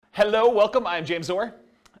Hello, welcome. I'm James Orr.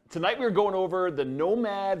 Tonight we're going over the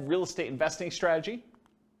Nomad real estate investing strategy.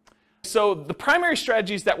 So the primary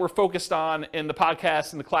strategies that we're focused on in the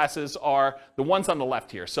podcast and the classes are the ones on the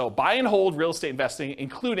left here. So buy and hold real estate investing,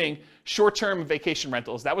 including short-term vacation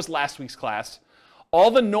rentals. That was last week's class. All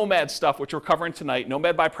the Nomad stuff, which we're covering tonight,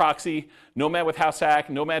 Nomad by proxy, Nomad with house hack,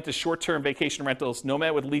 Nomad to short-term vacation rentals,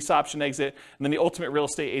 Nomad with lease option exit, and then the ultimate real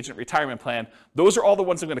estate agent retirement plan. Those are all the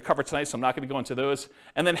ones I'm going to cover tonight, so I'm not going to go into those.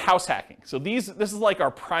 And then house hacking. So this is like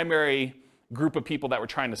our primary group of people that we're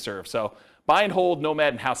trying to serve. So buy and hold,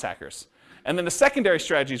 Nomad, and house hackers. And then the secondary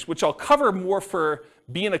strategies, which I'll cover more for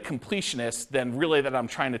being a completionist than really that I'm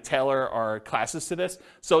trying to tailor our classes to this.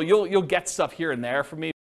 So you'll get stuff here and there from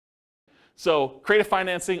me. So creative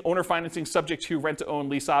financing, owner financing subject to rent to own,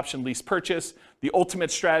 lease option, lease purchase, the ultimate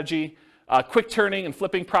strategy, quick turning and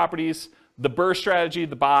flipping properties, the BRRRR strategy,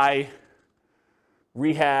 the buy,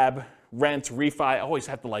 rehab, rent, refi. I always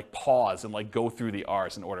have to like pause and like go through the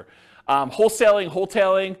R's in order.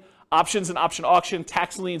 Wholetailing, options and option auction,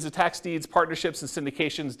 tax liens and tax deeds, partnerships and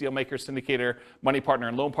syndications, deal maker, syndicator, money partner,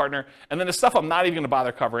 and loan partner. And then the stuff I'm not even going to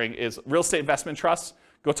bother covering is real estate investment trusts.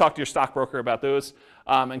 Go talk to your stockbroker about those.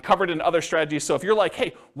 And covered in other strategies. So if you're like,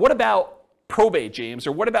 hey, what about probate, James?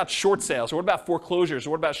 Or what about short sales? Or what about foreclosures? Or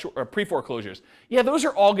what about pre-foreclosures? Yeah, those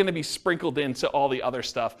are all going to be sprinkled into all the other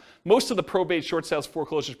stuff. Most of the probate, short sales,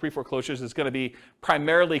 foreclosures, pre-foreclosures is going to be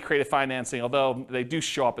primarily creative financing, although they do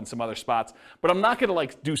show up in some other spots. But I'm not going to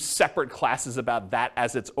like do separate classes about that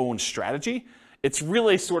as its own strategy. It's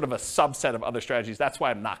really sort of a subset of other strategies. That's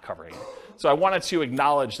why I'm not covering it. So I wanted to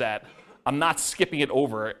acknowledge that I'm not skipping it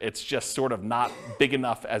over. It's just sort of not big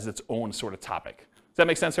enough as its own sort of topic. Does that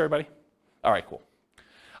make sense, everybody? All right, cool.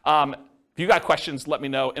 If you got questions, let me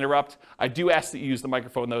know. Interrupt. I do ask that you use the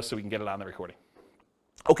microphone, though, so we can get it on the recording.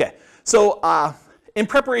 Okay, so in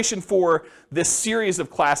preparation for this series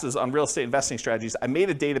of classes on real estate investing strategies, I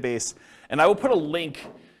made a database, and I will put a link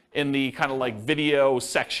in the kind of like video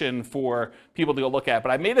section for people to go look at.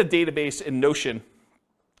 But I made a database in Notion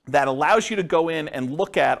that allows you to go in and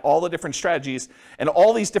look at all the different strategies and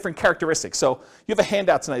all these different characteristics. So you have a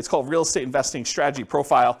handout tonight. It's called Real Estate Investing Strategy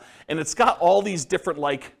Profile, and it's got all these different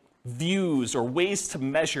like views or ways to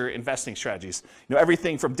measure investing strategies. You know,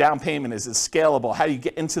 everything from down payment is scalable, how you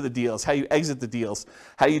get into the deals, how you exit the deals,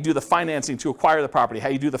 how you do the financing to acquire the property, how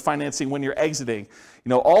you do the financing when you're exiting. You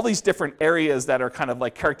know, all these different areas that are kind of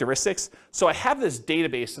like characteristics. So I have this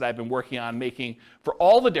database that I've been working on making for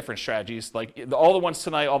all the different strategies, like all the ones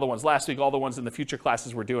tonight, all the ones last week, all the ones in the future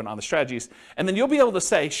classes we're doing on the strategies. And then you'll be able to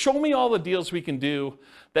say, show me all the deals we can do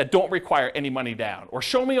that don't require any money down, or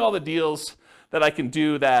show me all the deals that I can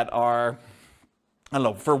do that are, I don't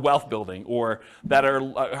know, for wealth building, or that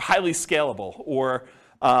are highly scalable, or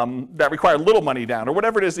that require little money down, or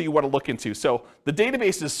whatever it is that you want to look into. So the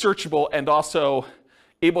database is searchable and also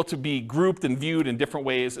able to be grouped and viewed in different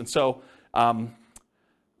ways. And so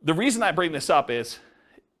the reason I bring this up is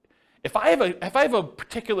if I have a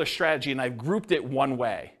particular strategy and I've grouped it one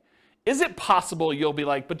way, is it possible you'll be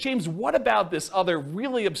like, but James, what about this other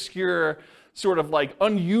really obscure sort of like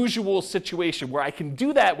unusual situation where I can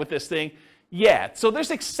do that with this thing? Yeah, so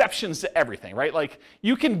there's exceptions to everything, right? Like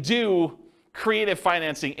you can do creative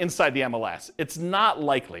financing inside the MLS. It's not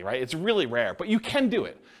likely, right? It's really rare, but you can do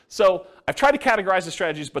it. So I've tried to categorize the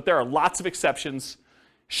strategies, but there are lots of exceptions.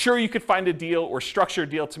 Sure, you could find a deal or structure a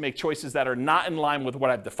deal to make choices that are not in line with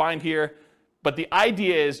what I've defined here. But the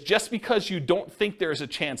idea is just because you don't think there's a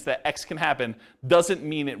chance that X can happen doesn't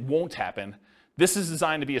mean it won't happen. This is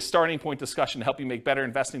designed to be a starting point discussion to help you make better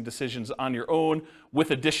investing decisions on your own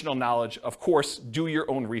with additional knowledge. Of course, do your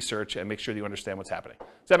own research and make sure that you understand what's happening.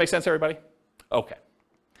 Does that make sense, everybody? Okay.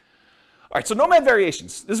 All right, so Nomad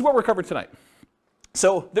variations. This is what we're covering tonight.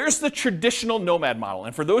 So there's the traditional Nomad model.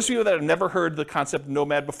 And for those of you that have never heard the concept of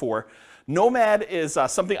Nomad before, Nomad is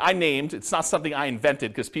something I named. It's not something I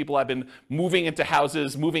invented because people have been moving into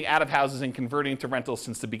houses, moving out of houses and converting to rentals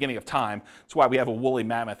since the beginning of time. That's why we have a woolly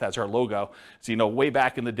mammoth as our logo. So, you know, way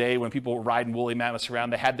back in the day when people were riding woolly mammoths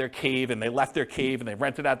around, they had their cave and they left their cave and they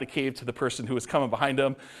rented out the cave to the person who was coming behind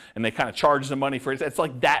them and they kind of charged them money for it. It's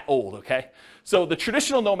like that old, okay? So the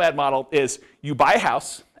traditional Nomad model is you buy a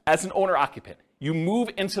house as an owner-occupant. You move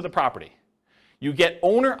into the property. You get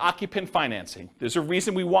owner-occupant financing. There's a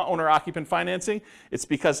reason we want owner-occupant financing. It's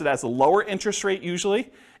because it has a lower interest rate usually,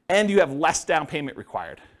 and you have less down payment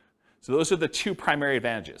required. So those are the two primary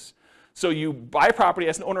advantages. So you buy a property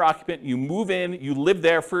as an owner-occupant, you move in, you live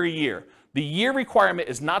there for a year. The year requirement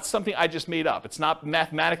is not something I just made up. It's not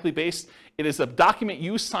mathematically based. It is a document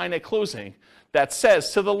you sign at closing that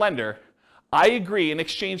says to the lender, I agree in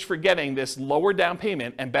exchange for getting this lower down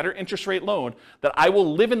payment and better interest rate loan that I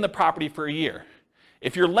will live in the property for a year.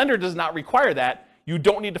 If your lender does not require that, you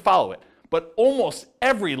don't need to follow it. But almost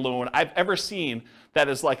every loan I've ever seen that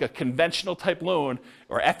is like a conventional type loan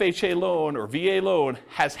or FHA loan or VA loan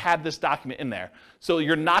has had this document in there. So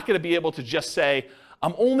you're not going to be able to just say,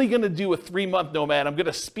 I'm only going to do a 3-month Nomad. I'm going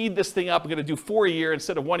to speed this thing up. I'm going to do 4 a year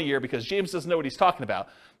instead of 1 a year because James doesn't know what he's talking about.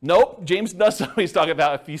 Nope, James does know what he's talking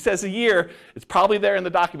about. If he says a year, it's probably there in the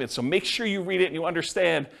document. So make sure you read it and you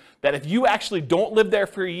understand that if you actually don't live there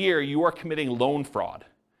for a year, you are committing loan fraud.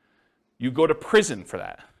 You go to prison for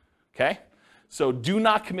that, okay? So do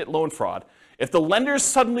not commit loan fraud. If the lenders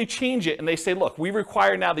suddenly change it and they say, look, we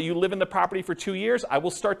require now that you live in the property for 2 years, I will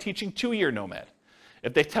start teaching 2-year Nomad.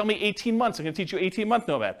 If they tell me 18 months, I'm going to teach you 18-month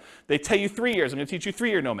Nomad. They tell you 3 years, I'm going to teach you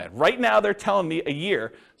 3-year Nomad. Right now, they're telling me a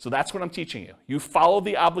year, so that's what I'm teaching you. You follow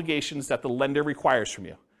the obligations that the lender requires from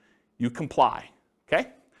you. You comply, okay?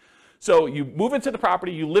 So you move into the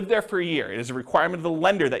property, you live there for a year. It is a requirement of the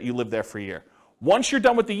lender that you live there for a year. Once you're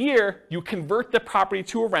done with the year, you convert the property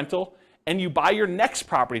to a rental, and you buy your next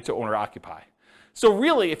property to owner-occupy. So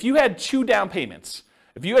really, if you had 2 down payments,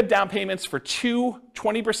 if you had down payments for 2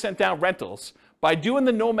 20% down rentals, by doing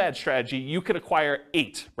the Nomad strategy, you could acquire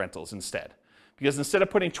 8 rentals instead. Because instead of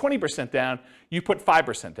putting 20% down, you put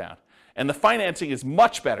 5% down. And the financing is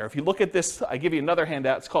much better. If you look at this, I give you another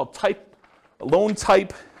handout. It's called loan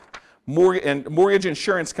type mortgage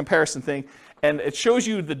insurance comparison thing. And it shows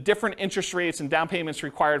you the different interest rates and down payments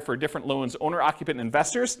required for different loans, owner, occupant, and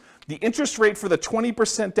investors. The interest rate for the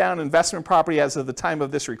 20% down investment property as of the time of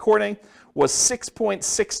this recording was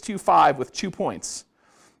 6.625 with 2 points.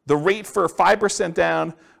 The rate for 5%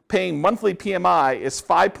 down paying monthly PMI is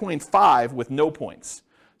 5.5 with no points.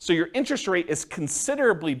 So your interest rate is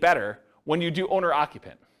considerably better when you do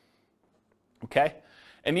owner-occupant, okay?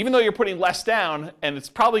 And even though you're putting less down, and it's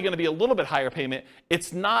probably going to be a little bit higher payment,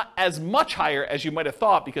 it's not as much higher as you might have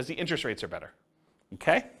thought because the interest rates are better,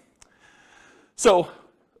 okay? So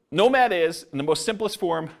Nomad is, in the most simplest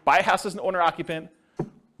form, buy a house as an owner-occupant,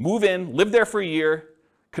 move in, live there for a year,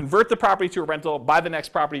 convert the property to a rental, buy the next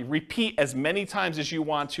property, repeat as many times as you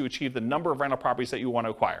want to achieve the number of rental properties that you want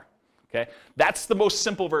to acquire. Okay? That's the most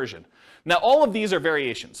simple version. Now, all of these are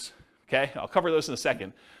variations. Okay? I'll cover those in a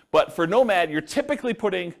second. But for Nomad, you're typically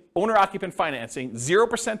putting owner-occupant financing,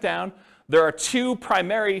 0% down. There are 2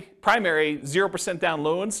 primary 0% down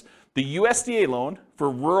loans. The USDA loan for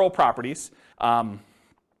rural properties.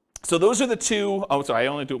 So those are the 2, oh, sorry, I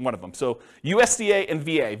only do one of them. So USDA and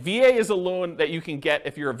VA. VA is a loan that you can get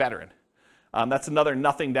if you're a veteran. That's another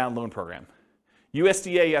nothing down loan program.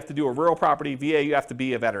 USDA, you have to do a rural property. VA, you have to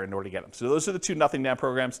be a veteran in order to get them. So those are the 2 nothing down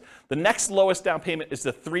programs. The next lowest down payment is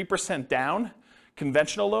the 3% down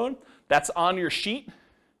conventional loan. That's on your sheet.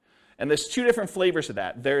 And there's 2 different flavors of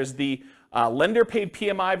that. There's the lender paid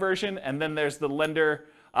PMI version, and then there's the lender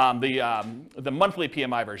the monthly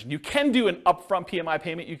PMI version. You can do an upfront PMI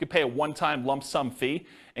payment. You could pay a one-time lump sum fee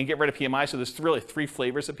and get rid of PMI. So there's really 3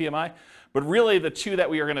 flavors of PMI. But really the 2 that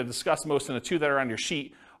we are going to discuss most and the 2 that are on your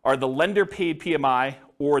sheet are the lender paid PMI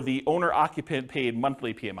or the owner occupant paid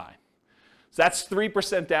monthly PMI. So that's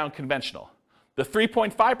 3% down conventional. The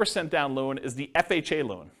 3.5% down loan is the FHA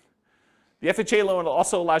loan. The FHA loan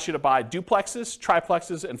also allows you to buy duplexes,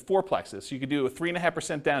 triplexes, and fourplexes. So you could do a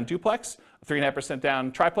 3.5% down duplex, a 3.5%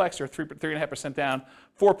 down triplex, or 3.5% down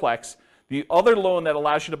fourplex. The other loan that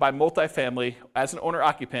allows you to buy multifamily as an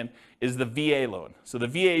owner-occupant is the VA loan. So the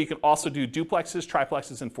VA, you can also do duplexes,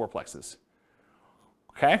 triplexes, and fourplexes.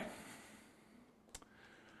 Okay?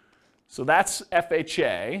 So that's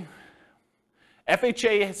FHA.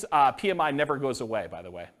 FHA's PMI never goes away, by the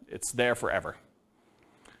way. It's there forever.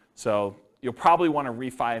 So you'll probably want to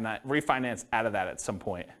refinance out of that at some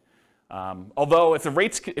point. Although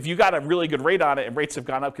if you got a really good rate on it and rates have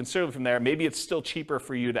gone up considerably from there, maybe it's still cheaper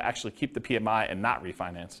for you to actually keep the PMI and not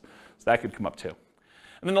refinance. So that could come up too.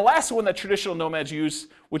 And then the last one that traditional nomads use,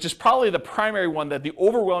 which is probably the primary one that the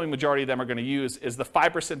overwhelming majority of them are going to use, is the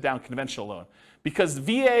 5% down conventional loan. Because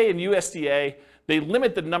VA and USDA, they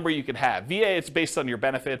limit the number you can have. VA, it's based on your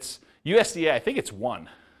benefits. USDA, I think it's 1.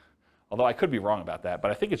 Although I could be wrong about that,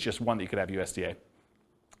 but I think it's just 1 that you could have USDA.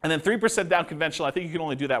 And then 3% down conventional, I think you can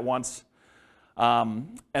only do that once.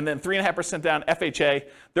 And then 3.5% down FHA.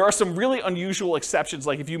 There are some really unusual exceptions,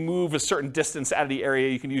 like if you move a certain distance out of the area,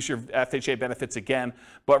 you can use your FHA benefits again.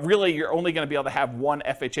 But really, you're only going to be able to have 1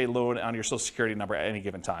 FHA loan on your Social Security number at any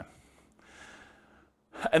given time.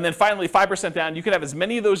 And then finally, 5% down, you can have as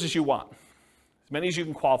many of those as you want, as many as you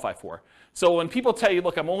can qualify for. So when people tell you,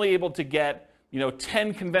 look, I'm only able to get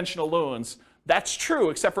 10 conventional loans, That's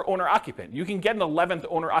true, except for owner-occupant. You can get an 11th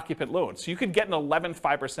owner-occupant loan. So you could get an 11th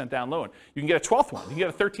 5% down loan. You can get a 12th one. You can get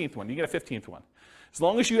a 13th one. You can get a 15th one. As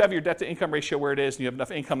long as you have your debt-to-income ratio where it is and you have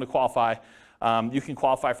enough income to qualify, you can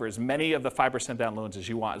qualify for as many of the 5% down loans as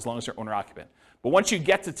you want, as long as they're owner-occupant. But once you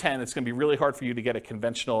get to 10, it's going to be really hard for you to get a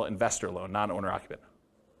conventional investor loan, non-owner-occupant.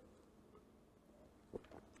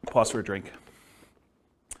 Pause for a drink.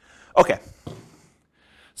 Okay.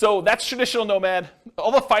 So that's traditional Nomad.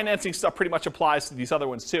 All the financing stuff pretty much applies to these other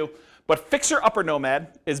ones too. But fixer-upper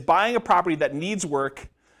Nomad is buying a property that needs work,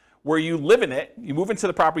 where you live in it, you move into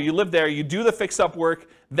the property, you live there, you do the fix-up work,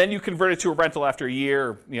 then you convert it to a rental after a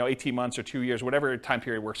year, 18 months or 2 years, whatever time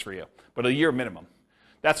period works for you, but a year minimum.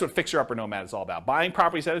 That's what fixer-upper Nomad is all about. Buying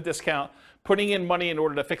properties at a discount, putting in money in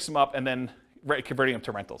order to fix them up, and then converting them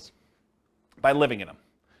to rentals by living in them.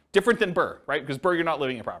 Different than BRRRR, right? Because BRRRR, you're not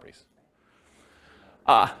living in properties.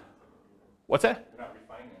 What's that? You're not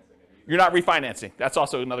refinancing it. You're not refinancing. That's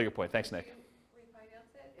also another good point. Thanks, Nick.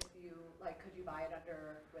 Refinance it if you could you buy it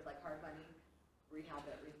with hard money, rehab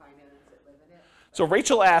it, refinance it, live in it? So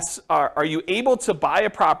Rachel asks, are you able to buy a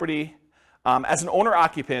property as an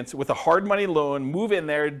owner-occupant with a hard money loan, move in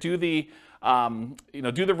there, do the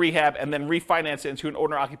rehab, and then refinance it into an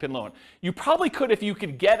owner-occupant loan? You probably could if you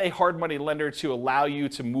could get a hard money lender to allow you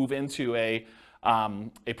to move into a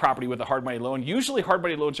property with a hard money loan. Usually hard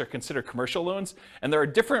money loans are considered commercial loans, and there are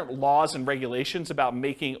different laws and regulations about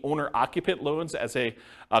making owner-occupant loans as a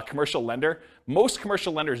commercial lender. Most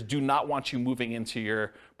commercial lenders do not want you moving into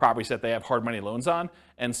your properties that they have hard money loans on,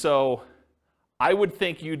 and so I would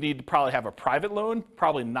think you'd need to probably have a private loan,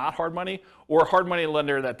 probably not hard money, or a hard money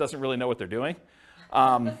lender that doesn't really know what they're doing,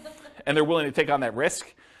 and they're willing to take on that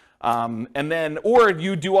risk. Or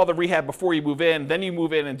you do all the rehab before you move in, then you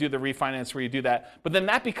move in and do the refinance where you do that. But then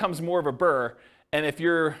that becomes more of a BRRRR. And if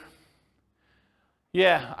you're,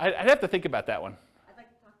 I'd have to think about that one. I'd like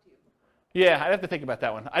to talk to you. Yeah, I'd have to think about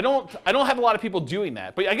that one. I don't have a lot of people doing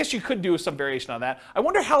that, but I guess you could do some variation on that. I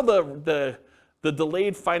wonder how the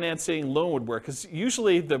delayed financing loan would work, because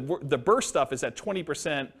usually the BRRRR stuff is at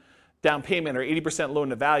 20% down payment or 80% loan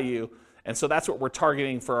to value. And so that's what we're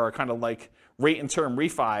targeting for our kind of like rate and term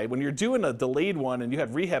refi. When you're doing a delayed one and you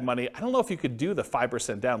have rehab money, I don't know if you could do the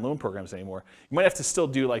 5% down loan programs anymore. You might have to still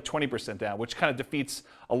do like 20% down, which kind of defeats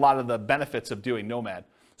a lot of the benefits of doing Nomad.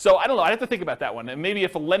 So I don't know, I'd have to think about that one. And maybe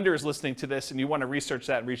if a lender is listening to this and you want to research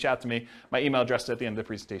that and reach out to me, my email address is at the end of the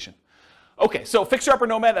presentation. Okay, so fixer-upper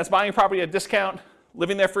Nomad, that's buying a property at a discount,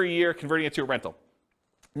 living there for a year, converting it to a rental.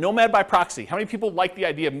 Nomad by proxy. How many people like the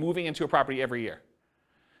idea of moving into a property every year?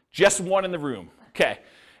 Just one in the room. Okay.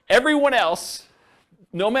 Everyone else,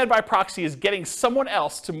 Nomad by proxy is getting someone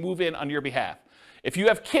else to move in on your behalf. If you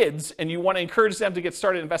have kids and you want to encourage them to get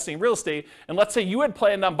started investing in real estate, and let's say you had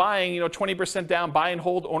planned on buying 20% down, buy and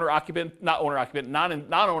hold owner-occupant,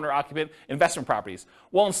 non-owner-occupant investment properties.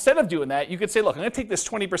 Well, instead of doing that, you could say, look, I'm going to take this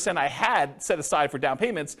 20% I had set aside for down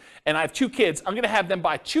payments, and I have 2 kids. I'm going to have them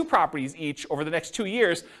buy 2 properties each over the next 2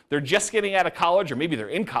 years. They're just getting out of college, or maybe they're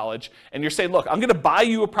in college, and you're saying, look, I'm going to buy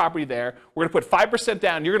you a property there. We're going to put 5%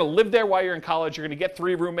 down. You're going to live there while you're in college. You're going to get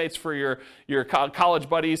 3 roommates for your college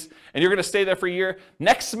buddies, and you're going to stay there for a year.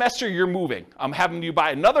 Next semester, you're moving. I'm having you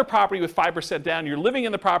buy another property with 5% down. You're living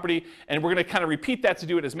in the property, and we're going to kind of repeat that to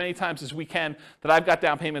do it as many times as we can that I've got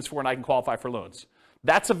down payments for and I can qualify for loans.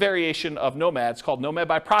 That's a variation of Nomad. It's called Nomad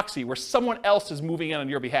by proxy, where someone else is moving in on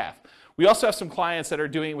your behalf. We also have some clients that are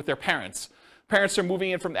doing it with their parents. Parents are moving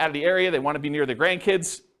in from out of the area. They want to be near their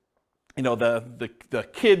grandkids. The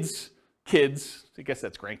kids, I guess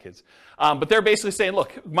that's grandkids. But they're basically saying,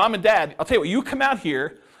 look, mom and dad, I'll tell you what, you come out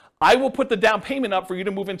here. I will put the down payment up for you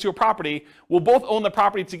to move into a property. We'll both own the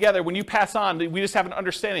property together. When you pass on, we just have an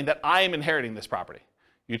understanding that I am inheriting this property.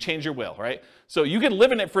 You change your will, right? So you can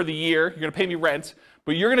live in it for the year. You're going to pay me rent,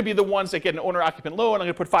 but you're going to be the ones that get an owner-occupant loan. I'm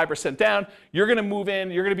going to put 5% down. You're going to move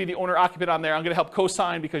in. You're going to be the owner-occupant on there. I'm going to help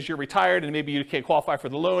co-sign because you're retired and maybe you can't qualify for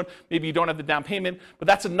the loan. Maybe you don't have the down payment, but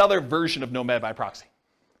that's another version of Nomad by proxy.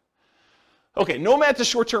 Okay, Nomad's a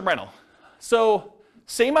short-term rental. So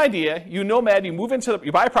same idea. You Nomad, you move into,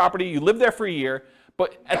 you buy a property, you live there for a year.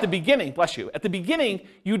 But at the beginning, bless you, at the beginning,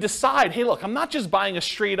 you decide, hey, look, I'm not just buying a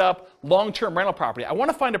straight up long-term rental property. I want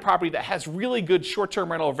to find a property that has really good short-term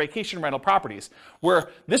rental or vacation rental properties where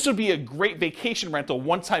this would be a great vacation rental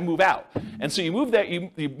once I move out. And so you move there, you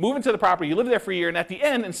move into the property, you live there for a year, and at the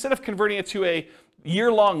end, instead of converting it to a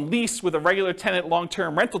year-long lease with a regular tenant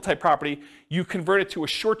long-term rental type property, you convert it to a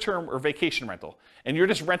short-term or vacation rental. And you're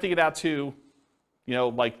just renting it out to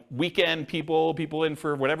like weekend people in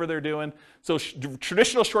for whatever they're doing. So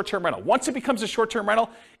traditional short-term rental. Once it becomes a short-term rental,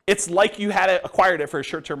 it's like you had acquired it for a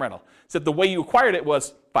short-term rental. Except the way you acquired it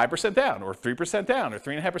was 5% down, or 3% down, or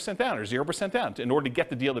 3.5% down, or 0% down in order to get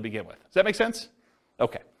the deal to begin with. Does that make sense?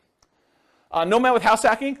 Okay. Nomad with house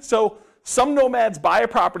hacking. So some nomads buy a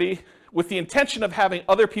property with the intention of having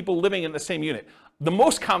other people living in the same unit. The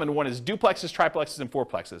most common one is duplexes, triplexes, and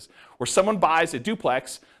fourplexes, where someone buys a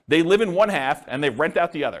duplex, they live in one half, and they rent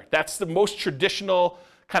out the other. That's the most traditional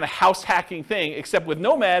kind of house hacking thing, except with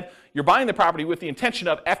Nomad, you're buying the property with the intention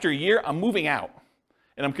of, after a year, I'm moving out,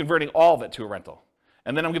 and I'm converting all of it to a rental.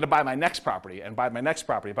 And then I'm going to buy my next property, and buy my next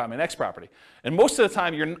property, buy my next property. And most of the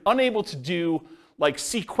time, you're unable to do like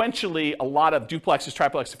sequentially a lot of duplexes,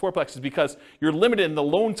 triplexes, fourplexes because you're limited in the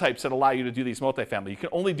loan types that allow you to do these multifamily. You can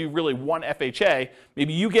only do really one FHA.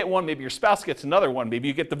 Maybe you get one, maybe your spouse gets another one. Maybe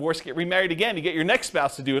you get divorced, get remarried again, you get your next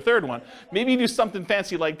spouse to do a third one. Maybe you do something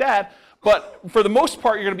fancy like that, but for the most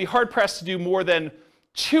part, you're gonna be hard pressed to do more than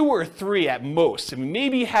 2 or 3 at most. I mean,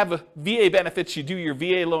 maybe you have a VA benefits, you do your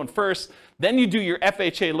VA loan first, then you do your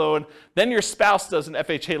FHA loan, then your spouse does an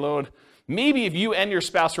FHA loan. Maybe if you and your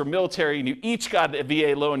spouse were military and you each got a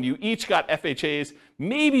VA loan, you each got FHAs,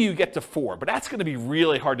 maybe you get to 4, but that's going to be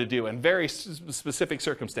really hard to do and very specific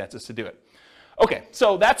circumstances to do it. Okay,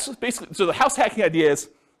 so that's basically, so the house hacking idea is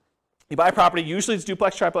you buy a property, usually it's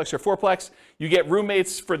duplex, triplex, or fourplex, you get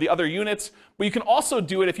roommates for the other units, but you can also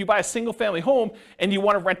do it if you buy a single family home and you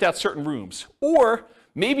want to rent out certain rooms. Or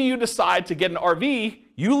maybe you decide to get an RV,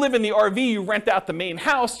 you live in the RV, you rent out the main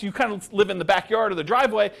house, you kind of live in the backyard or the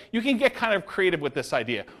driveway, you can get kind of creative with this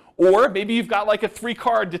idea. Or maybe you've got like a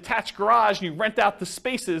 3-car detached garage and you rent out the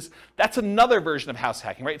spaces. That's another version of house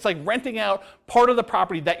hacking, right? It's like renting out part of the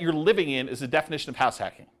property that you're living in is the definition of house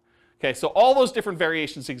hacking. Okay, so all those different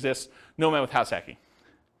variations exist, Nomad with house hacking.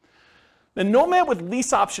 Then Nomad with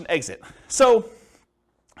lease option exit. So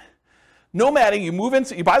nomading, you move in,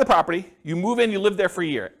 you buy the property, you move in, you live there for a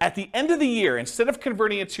year. At the end of the year, instead of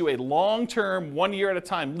converting it to a long-term, 1 year at a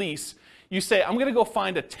time lease, you say, I'm gonna go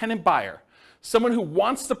find a tenant buyer, someone who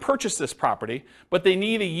wants to purchase this property, but they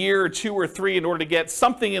need a year or 2 or 3 in order to get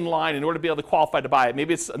something in line in order to be able to qualify to buy it.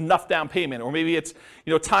 Maybe it's enough down payment, or maybe it's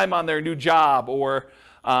time on their new job, or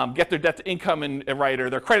get their debt to income right,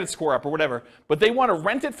 or their credit score up, or whatever. But they want to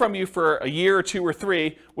rent it from you for a year or 2 or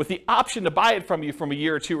 3 with the option to buy it from you from a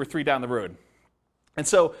year or 2 or 3 down the road. And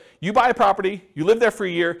so you buy a property, you live there for a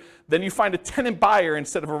year, then you find a tenant buyer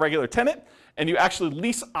instead of a regular tenant, and you actually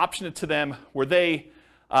lease option it to them where they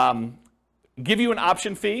give you an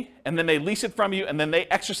option fee, and then they lease it from you, and then they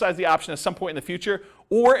exercise the option at some point in the future.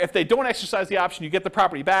 Or if they don't exercise the option, you get the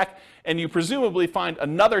property back, and you presumably find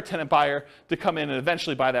another tenant buyer to come in and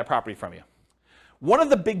eventually buy that property from you. One of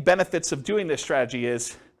the big benefits of doing this strategy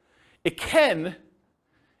is it can,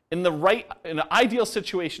 in an ideal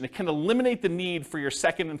situation, it can eliminate the need for your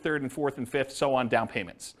second and third and fourth and fifth, so on, down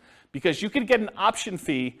payments. Because you can get an option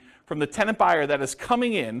fee from the tenant buyer that is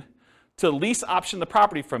coming in to lease option the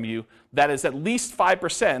property from you that is at least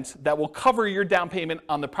 5% that will cover your down payment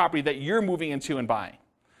on the property that you're moving into and buying.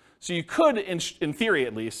 So you could, in theory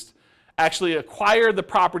at least, actually acquire the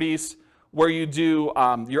properties where you do,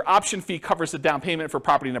 your option fee covers the down payment for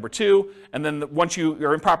property number 2, and then once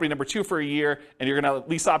you're in property number 2 for a year and you're going to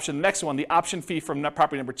lease option the next one, the option fee from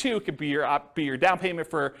property number 2 could be your down payment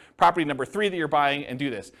for property number 3 that you're buying, and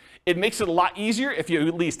do this. It makes it a lot easier if you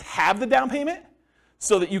at least have the down payment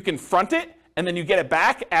so that you can front it and then you get it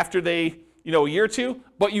back after a year or 2,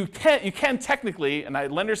 but you can technically, and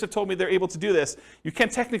lenders have told me they're able to do this, you can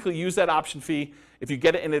technically use that option fee if you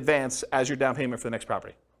get it in advance as your down payment for the next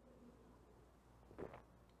property.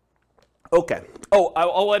 Okay. Oh,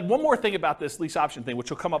 I'll add one more thing about this lease option thing, which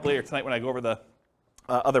will come up later tonight when I go over the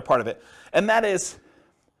other part of it. And that is,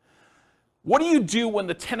 what do you do when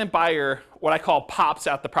the tenant buyer, what I call, pops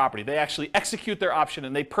out the property? They actually execute their option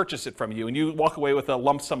and they purchase it from you, and you walk away with a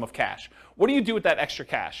lump sum of cash. What do you do with that extra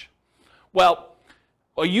cash? Well,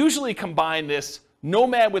 I usually combine this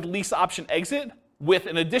Nomad with lease option exit with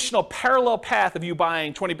an additional parallel path of you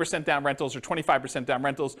buying 20% down rentals or 25% down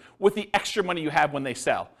rentals with the extra money you have when they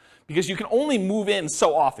sell. Because you can only move in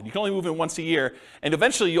so often. You can only move in once a year, and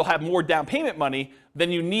eventually you'll have more down payment money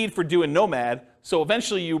than you need for doing Nomad. So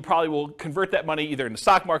eventually you probably will convert that money either in the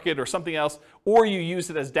stock market or something else, or you use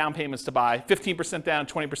it as down payments to buy 15% down,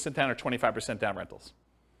 20% down, or 25% down rentals.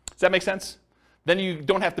 Does that make sense? Then you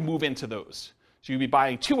don't have to move into those. So you'd be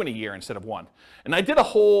buying 2 in a year instead of 1. And I did a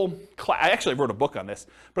whole I actually wrote a book on this,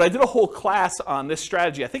 but I did a whole class on this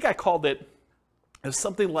strategy. I think I called it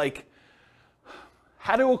something like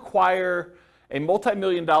how to acquire a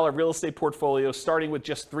multi-million-dollar real estate portfolio starting with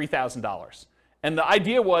just $3,000. And the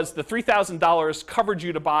idea was the $3,000 covered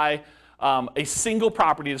you to buy a single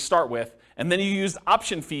property to start with, and then you used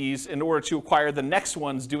option fees in order to acquire the next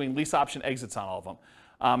ones doing lease option exits on all of them.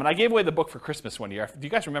 And I gave away the book for Christmas one year. Do you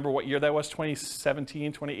guys remember what year that was?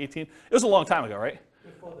 2017, 2018? It was a long time ago, right?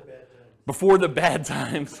 Before the bad times. Before the bad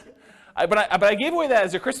times. But I gave away that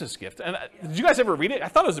as a Christmas gift. And did you guys ever read it? I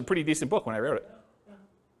thought it was a pretty decent book when I wrote it.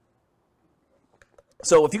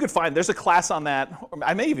 So if you could find, there's a class on that.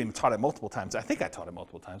 I may have even taught it multiple times. I think I taught it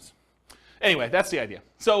multiple times. Anyway, that's the idea.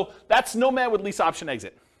 So that's Nomad with lease option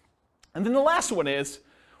exit. And then the last one is,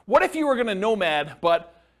 what if you were going to Nomad,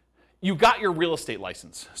 but you got your real estate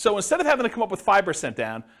license? So instead of having to come up with 5%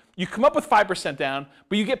 down, you come up with 5% down,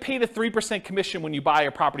 but you get paid a 3% commission when you buy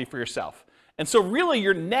a property for yourself. And so really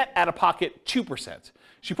you're net out of pocket 2%. So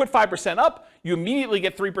you put 5% up, you immediately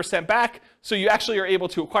get 3% back, so you actually are able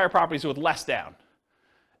to acquire properties with less down.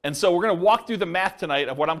 And so we're going to walk through the math tonight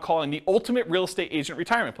of what I'm calling the ultimate real estate agent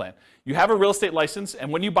retirement plan. You have a real estate license,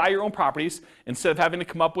 and when you buy your own properties, instead of having to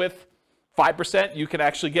come up with 5%, you can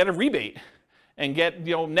actually get a rebate and get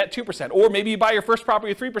net 2%. Or maybe you buy your first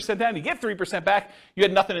property with 3% down, you get 3% back, you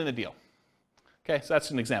had nothing in the deal. Okay, so that's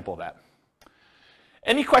an example of that.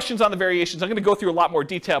 Any questions on the variations? I'm going to go through a lot more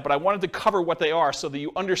detail, but I wanted to cover what they are so that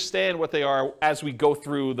you understand what they are as we go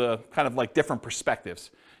through the kind of like different perspectives.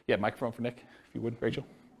 Yeah, microphone for Nick, if you would, Rachel.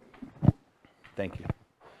 Thank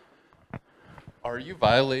you. Are you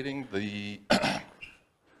violating the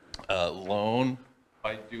loan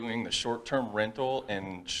by doing the short-term rental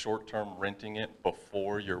and short-term renting it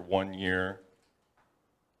before your 1 year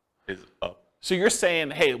is up? So you're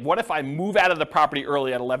saying, hey, what if I move out of the property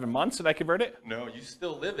early at 11 months and I convert it? No, you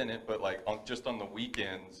still live in it, but like just on the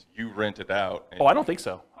weekends, you rent it out. Oh, I don't think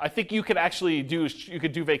so. I think you could actually do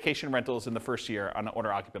vacation rentals in the first year on an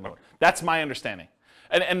owner-occupant loan. That's my understanding.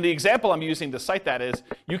 And the example I'm using to cite that is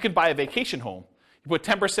you can buy a vacation home. You put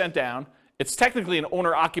 10% down. It's technically an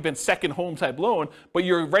owner-occupant second home type loan, but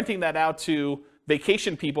you're renting that out to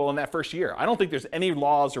vacation people in that first year. I don't think there's any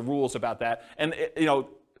laws or rules about that. And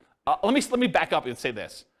let me back up and say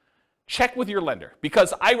this. Check with your lender,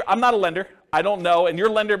 because I'm not a lender. I don't know, and your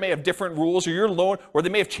lender may have different rules, or your loan, or they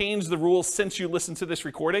may have changed the rules since you listened to this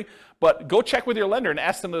recording. But go check with your lender and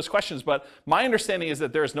ask them those questions. But my understanding is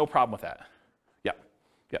that there is no problem with that.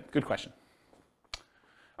 Yeah, good question.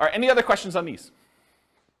 All right, any other questions on these?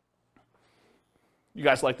 You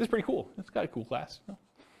guys like this? Pretty cool. It's got a cool class.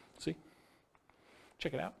 See?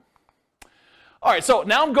 Check it out. All right, so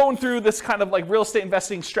now I'm going through this kind of like real estate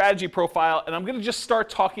investing strategy profile, and I'm going to just start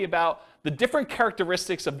talking about the different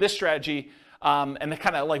characteristics of this strategy and the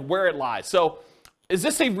kind of like where it lies. So is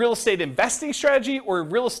this a real estate investing strategy or a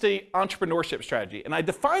real estate entrepreneurship strategy? And I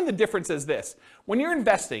define the difference as this. When you're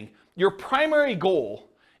investing, your primary goal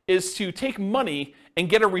is to take money and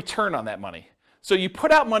get a return on that money. So you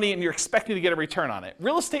put out money and you're expecting to get a return on it.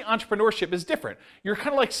 Real estate entrepreneurship is different. You're kind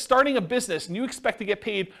of like starting a business and you expect to get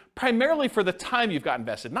paid primarily for the time you've got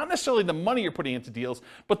invested. Not necessarily the money you're putting into deals,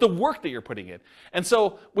 but the work that you're putting in. And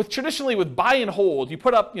so traditionally with buy and hold, you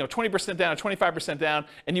put up 20% down, 25% down,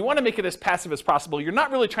 and you want to make it as passive as possible. You're not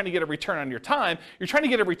really trying to get a return on your time. You're trying to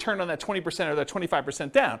get a return on that 20% or that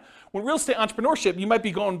 25% down. When real estate entrepreneurship, you might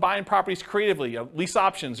be going buying properties creatively, lease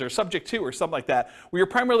options or subject to or something like that, where you're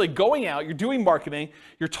primarily going out, you're doing marketing,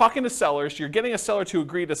 you're talking to sellers, you're getting a seller to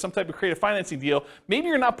agree to some type of creative financing deal. Maybe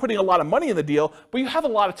you're not putting a lot of money in the deal, but you have a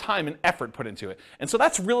lot of time and effort put into it. And so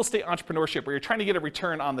that's real estate entrepreneurship, where you're trying to get a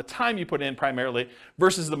return on the time you put in primarily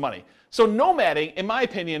versus the money. So nomading, in my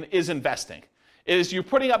opinion, is investing. Is you're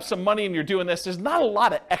putting up some money and you're doing this. There's not a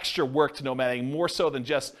lot of extra work to nomading, more so than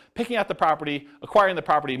just picking out the property, acquiring the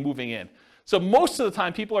property, and moving in. So most of the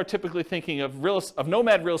time, people are typically thinking of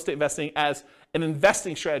nomad real estate investing as an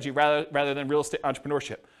investing strategy rather than real estate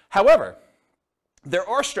entrepreneurship. However, there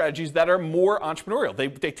are strategies that are more entrepreneurial.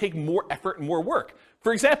 They take more effort and more work.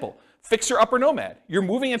 For example, fixer-upper nomad. You're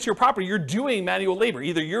moving into your property. You're doing manual labor.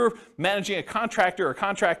 Either you're managing a contractor or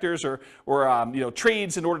contractors or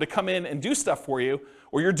trades in order to come in and do stuff for you,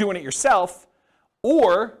 or you're doing it yourself,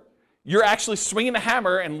 or you're actually swinging a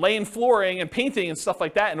hammer and laying flooring and painting and stuff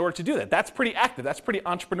like that in order to do that. That's pretty active. That's pretty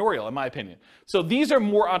entrepreneurial, in my opinion. So these are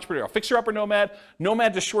more entrepreneurial. Fixer-upper nomad,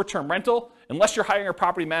 nomad to short-term rental. Unless you're hiring a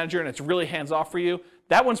property manager and it's really hands-off for you,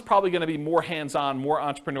 that one's probably going to be more hands-on, more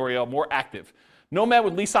entrepreneurial, more active. Nomad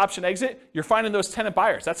with lease option exit, you're finding those tenant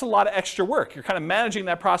buyers. That's a lot of extra work. You're kind of managing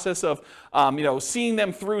that process of seeing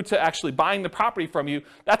them through to actually buying the property from you.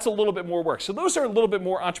 That's a little bit more work. So those are a little bit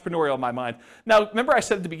more entrepreneurial in my mind. Now, remember I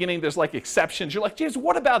said at the beginning there's like exceptions. You're like, James,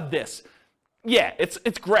 what about this? Yeah, it's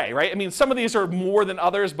gray, right? I mean, some of these are more than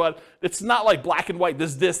others, but it's not like black and white.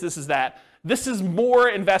 This is that. This is more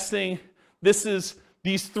investing.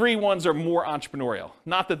 these three ones are more entrepreneurial.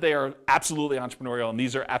 Not that they are absolutely entrepreneurial and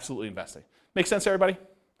these are absolutely investing. Make sense, everybody?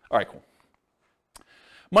 All right, cool.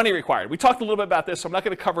 Money required. We talked a little bit about this, so I'm not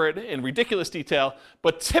going to cover it in ridiculous detail,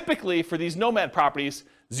 but typically for these Nomad properties,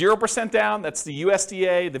 0% down, that's the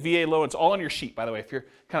USDA, the VA loan, it's all on your sheet, by the way, if you're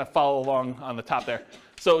kind of follow along on the top there.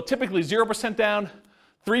 So typically 0% down,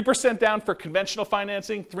 3% down for conventional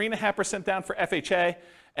financing, 3.5% down for FHA,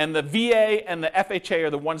 and the VA and the FHA are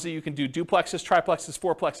the ones that you can do duplexes, triplexes,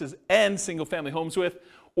 fourplexes, and single family homes with,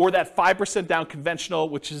 or that 5% down conventional,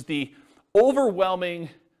 which is the overwhelming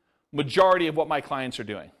majority of what my clients are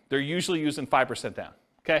doing. They're usually using 5% down,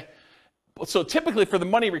 okay? So typically for the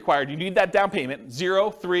money required, you need that down payment, 0,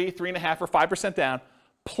 3, 3.5, or 5% down,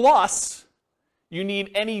 plus you need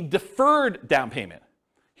any deferred down payment.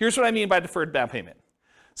 Here's what I mean by deferred down payment.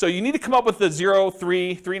 So you need to come up with the 0,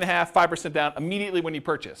 3, 3.5, 5% down immediately when you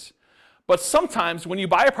purchase. But sometimes when you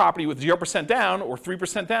buy a property with 0% down, or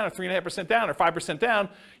 3% down, or 3.5% down, or 5% down,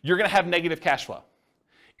 you're gonna have negative cash flow.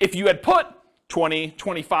 If you had put 20,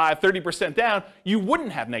 25, 30% down, you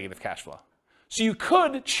wouldn't have negative cash flow. So you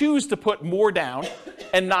could choose to put more down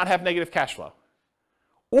and not have negative cash flow.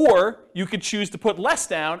 Or you could choose to put less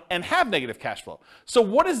down and have negative cash flow. So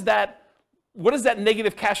what is that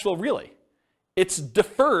negative cash flow really? It's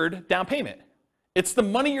deferred down payment. It's the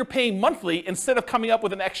money you're paying monthly instead of coming up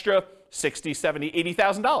with an extra $60,000, $70,000,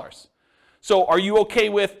 $80,000. So are you okay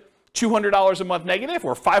with $200 a month negative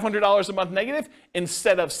or $500 a month negative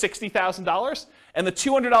instead of $60,000? And the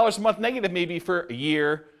 $200 a month negative may be for a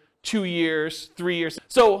year, 2 years, 3 years.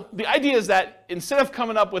 So the idea is that instead of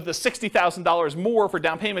coming up with the $60,000 more for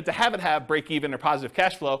down payment to have it have break even or positive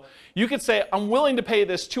cash flow, you could say, I'm willing to pay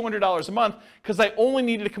this $200 a month because I only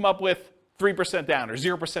needed to come up with 3% down or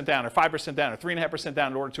 0% down or 5% down or 3.5%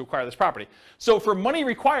 down in order to acquire this property. So for money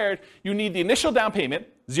required, you need the initial down payment,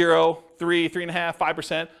 0, 3, 3.5,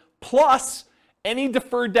 5%, plus any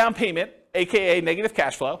deferred down payment, AKA negative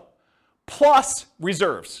cash flow, plus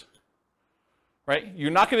reserves. Right? You're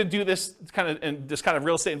not going to do this kind of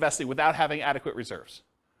real estate investing without having adequate reserves.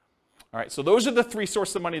 All right, so those are the three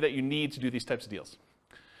sources of money that you need to do these types of deals.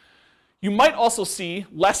 You might also see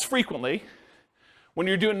less frequently when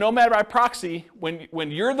you're doing Nomad by proxy,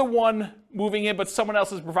 when you're the one moving in but someone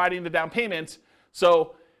else is providing the down payment.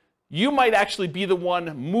 So you might actually be the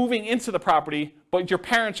one moving into the property, but your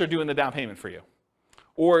parents are doing the down payment for you.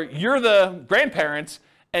 Or you're the grandparents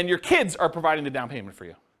and your kids are providing the down payment for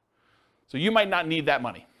you. So you might not need that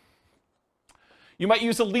money. You might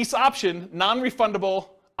use a lease option, non-refundable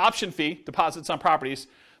option fee, deposits on properties,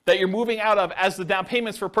 that you're moving out of as the down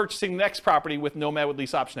payments for purchasing the next property with Nomad with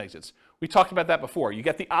lease option exits. We talked about that before. You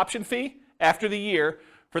get the option fee after the year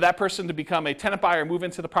for that person to become a tenant buyer, move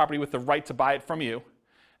into the property with the right to buy it from you.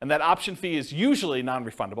 And that option fee is usually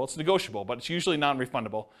non-refundable. It's negotiable, but it's usually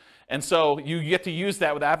non-refundable. And so you get to use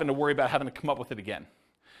that without having to worry about having to come up with it again.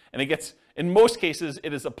 And it gets, in most cases,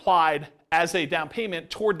 it is applied as a down payment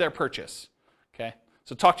toward their purchase, okay?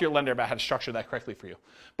 So talk to your lender about how to structure that correctly for you.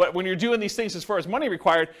 But when you're doing these things as far as money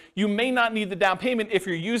required, you may not need the down payment if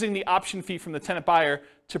you're using the option fee from the tenant buyer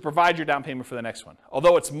to provide your down payment for the next one.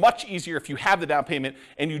 Although it's much easier if you have the down payment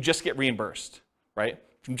and you just get reimbursed, right?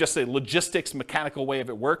 From just a logistics, mechanical way of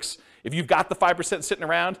it works. If you've got the 5% sitting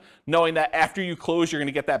around, knowing that after you close, you're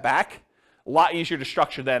gonna get that back, a lot easier to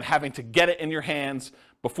structure than having to get it in your hands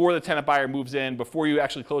before the tenant buyer moves in, before you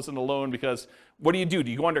actually close on the loan, because what do?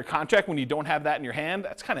 Do you go under contract when you don't have that in your hand?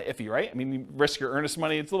 That's kind of iffy, right? I mean, you risk your earnest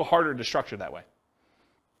money. It's a little harder to structure that way.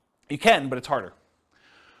 You can, but it's harder.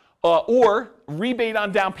 Or rebate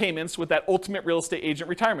on down payments with that ultimate real estate agent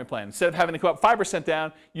retirement plan. Instead of having to come up 5%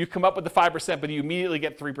 down, you come up with the 5%, but you immediately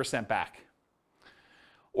get 3% back.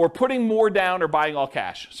 Or putting more down or buying all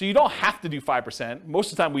cash. So you don't have to do 5%.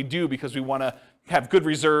 Most of the time we do because we want to have good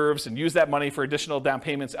reserves and use that money for additional down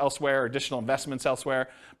payments elsewhere, or additional investments elsewhere.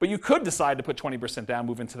 But you could decide to put 20% down,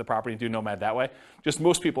 move into the property, and do Nomad that way. Just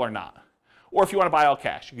most people are not. Or if you want to buy all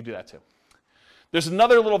cash, you can do that too. There's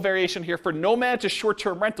another little variation here for Nomad to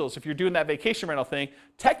short-term rentals. If you're doing that vacation rental thing,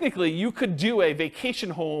 technically you could do a vacation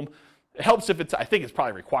home. It helps if it's, I think it's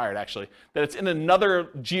probably required actually, that it's in another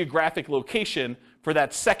geographic location for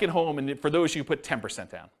that second home, and for those you put 10%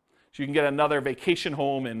 down. So you can get another vacation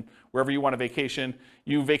home and wherever you want to vacation,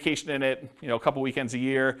 you vacation in it, a couple weekends a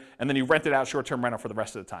year, and then you rent it out short-term rental for the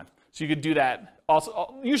rest of the time. So you could do that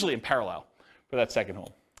also, usually in parallel for that second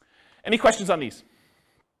home. Any questions on these?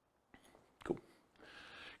 Cool.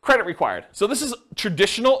 Credit required. So this is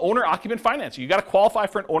traditional owner-occupant financing. You got to qualify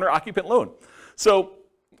for an owner-occupant loan. So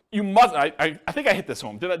you must, I think I hit this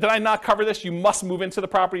home. Did I not cover this? You must move into the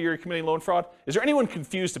property or you're committing loan fraud. Is there anyone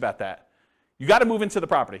confused about that? You got to move into the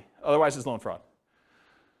property, otherwise it's loan fraud.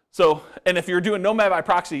 So, and if you're doing Nomad by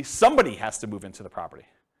proxy, somebody has to move into the property.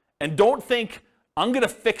 And don't think, I'm going to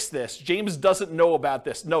fix this. James doesn't know about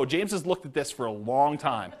this. No, James has looked at this for a long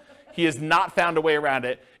time. He has not found a way around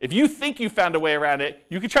it. If you think you found a way around it,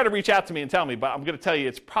 you can try to reach out to me and tell me, but I'm going to tell you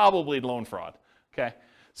it's probably loan fraud. Okay?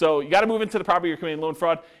 So you got to move into the property you're committing loan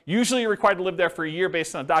fraud. Usually you're required to live there for a year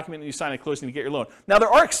based on a document that you sign at closing to get your loan. Now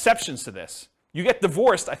there are exceptions to this. You get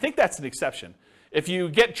divorced, I think that's an exception. If you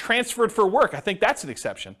get transferred for work, I think that's an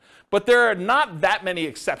exception. But there are not that many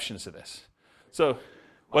exceptions to this. So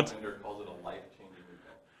what? My lender calls it a life-changing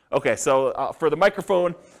event. Okay, so for the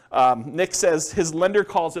microphone, Nick says his lender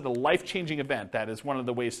calls it a life-changing event. That is one of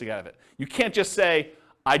the ways to get out of it. You can't just say,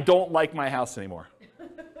 I don't like my house anymore.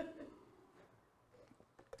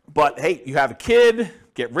 But hey, you have a kid,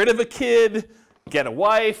 get rid of a kid, get a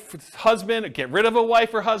wife, husband, get rid of a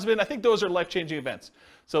wife or husband. I think those are life-changing events.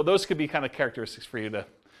 So those could be kind of characteristics for you to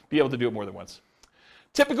be able to do it more than once.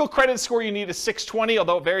 Typical credit score you need is 620,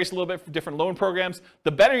 although it varies a little bit for different loan programs.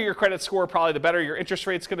 The better your credit score, probably the better your interest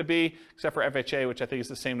rate's going to be, except for FHA, which I think is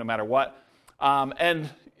the same no matter what. And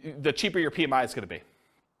the cheaper your PMI is going to be.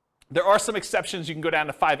 There are some exceptions. You can go down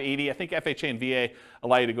to 580. I think FHA and VA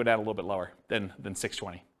allow you to go down a little bit lower than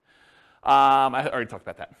 620. I already talked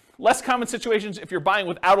about that. Less common situations, if you're buying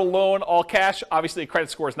without a loan, all cash, obviously a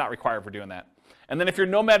credit score is not required for doing that. And then if you're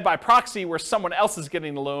Nomad by proxy, where someone else is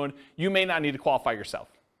getting the loan, you may not need to qualify yourself.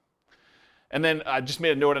 And then I just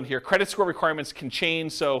made a note on here, credit score requirements can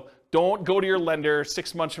change, so don't go to your lender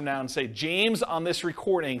 6 months from now and say, James on this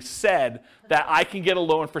recording said that I can get a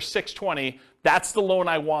loan for 620, that's the loan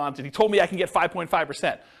I want, and he told me I can get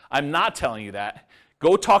 5.5%. I'm not telling you that.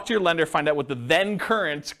 Go talk to your lender, find out what the then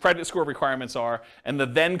current credit score requirements are, and the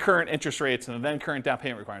then current interest rates, and the then current down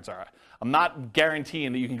payment requirements are. I'm not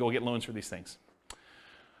guaranteeing that you can go get loans for these things.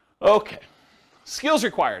 Okay, skills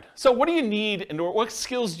required. So what do you need, what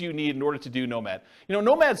skills do you need in order to do Nomad? You know,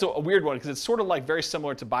 Nomad's a weird one because it's sort of like very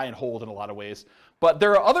similar to buy and hold in a lot of ways. But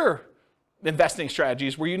there are other investing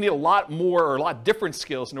strategies where you need a lot more or a lot different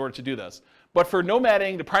skills in order to do this. But for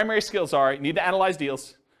nomading, the primary skills are you need to analyze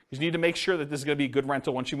deals. You need to make sure that this is going to be a good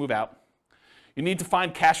rental once you move out. You need to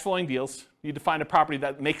find cash flowing deals. You need to find a property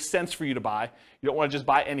that makes sense for you to buy. You don't want to just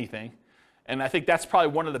buy anything. And I think that's probably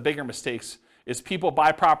one of the bigger mistakes is people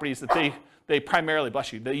buy properties that they primarily,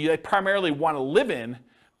 bless you, they primarily want to live in,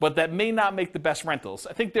 but that may not make the best rentals.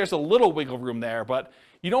 I think there's a little wiggle room there, but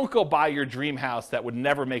you don't go buy your dream house that would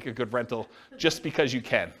never make a good rental just because you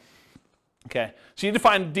can. Okay, so you need to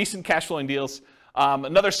find decent cash flowing deals.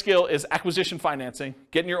 Another skill is acquisition financing,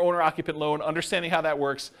 getting your owner-occupant loan, understanding how that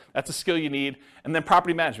works. That's a skill you need. And then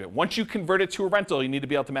property management. Once you convert it to a rental, you need to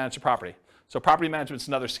be able to manage the property. So property management is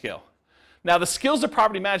another skill. Now, the skills of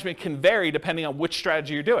property management can vary depending on which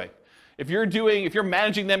strategy you're doing. If you're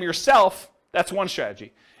managing them yourself, that's one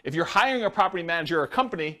strategy. If you're hiring a property manager or a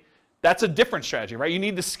company, that's a different strategy, right? You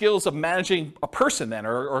need the skills of managing a person then,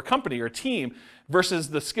 or a company or a team, versus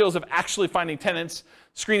the skills of actually finding tenants,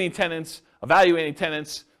 screening tenants, evaluating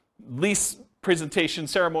tenants, lease presentation,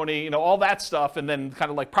 ceremony, all that stuff, and then kind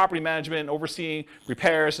of like property management, overseeing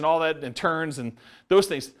repairs and all that, and turns and those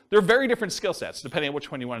things. They're very different skill sets depending on which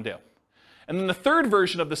one you want to do. And then the third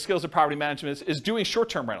version of the skills of property management is doing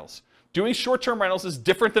short-term rentals. Doing short-term rentals is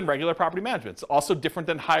different than regular property management. It's also different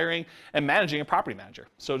than hiring and managing a property manager.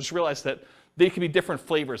 So just realize that they can be different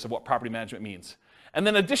flavors of what property management means. And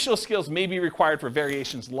then additional skills may be required for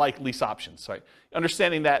variations like lease options. Right?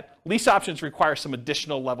 Understanding that lease options require some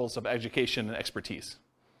additional levels of education and expertise.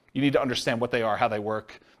 You need to understand what they are, how they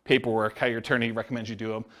work, paperwork, how your attorney recommends you do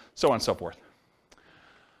them, so on and so forth.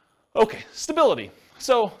 Okay, stability.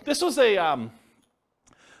 So this was a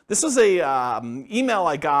email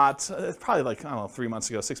I got probably like, I don't know, 3 months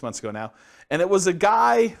ago, 6 months ago now. And it was a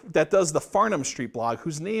guy that does the Farnham Street blog,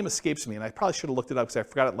 whose name escapes me, and I probably should have looked it up because I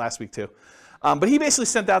forgot it last week too. But he basically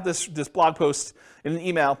sent out this blog post in an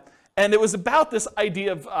email, and it was about this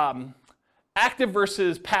idea of active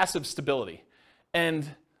versus passive stability. And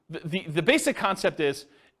the basic concept is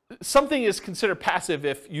something is considered passive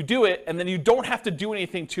if you do it, and then you don't have to do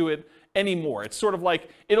anything to it anymore. It's sort of like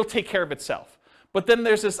it'll take care of itself. But then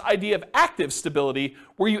there's this idea of active stability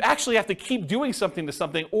where you actually have to keep doing something to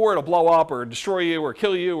something, or it'll blow up or destroy you or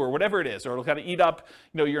kill you or whatever it is, or it'll kind of eat up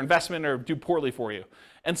your investment or do poorly for you.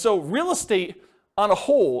 And so real estate on a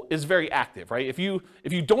whole is very active, right? If you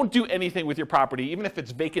don't do anything with your property, even if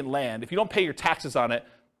it's vacant land, if you don't pay your taxes on it,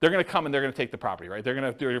 they're going to come and they're going to take the property, right? They're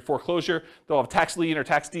going to do your foreclosure, they'll have tax lien or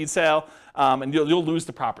tax deed sale, and you'll lose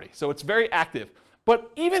the property. So it's very active.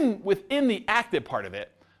 But even within the active part of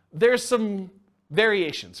it, there's some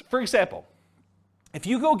variations. For example, if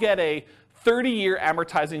you go get a 30-year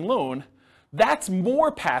amortizing loan, that's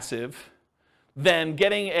more passive than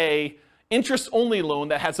getting a interest-only loan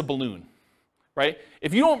that has a balloon, right?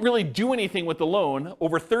 If you don't really do anything with the loan,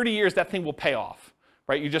 over 30 years, that thing will pay off,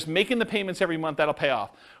 right? You're just making the payments every month, that'll pay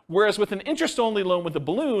off. Whereas with an interest-only loan with a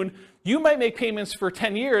balloon, you might make payments for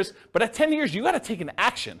 10 years, but at 10 years, you gotta take an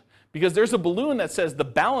action because there's a balloon that says the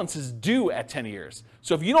balance is due at 10 years.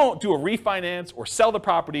 So if you don't do a refinance or sell the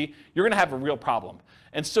property, you're gonna have a real problem.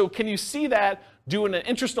 And so can you see that doing an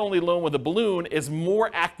interest-only loan with a balloon is more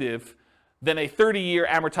active than a 30-year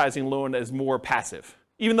amortizing loan that is more passive?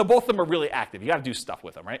 Even though both of them are really active, you gotta do stuff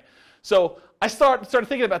with them, right? So I started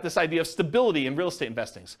thinking about this idea of stability in real estate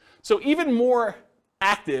investing. So even more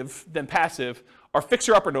active than passive are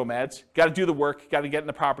fixer-upper nomads. Gotta do the work, gotta get in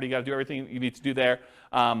the property, gotta do everything you need to do there.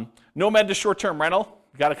 Nomad to short-term rental.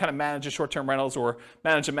 You got to kind of manage the short-term rentals or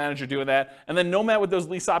manage a manager doing that. And then Nomad with those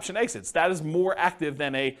lease option exits. That is more active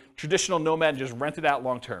than a traditional Nomad just rent it out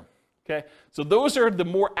long-term. Okay? So those are the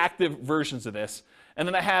more active versions of this. And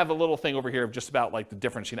then I have a little thing over here of just about like the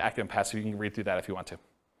difference between active and passive. You can read through that if you want to.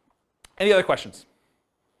 Any other questions?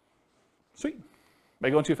 Sweet. Am I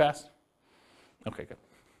going too fast? Okay, good.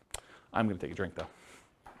 I'm going to take a drink though.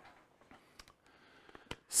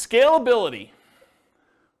 Scalability.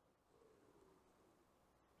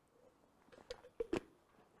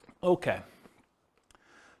 Okay.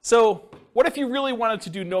 So what if you really wanted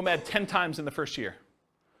to do Nomad 10 times in the first year?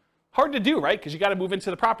 Hard to do, right? Because you got to move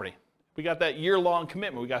into the property. We got that year-long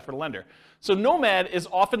commitment we got for the lender. So Nomad is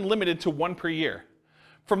often limited to 1 per year.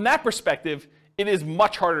 From that perspective, it is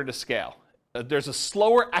much harder to scale. There's a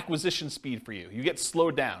slower acquisition speed for you. You get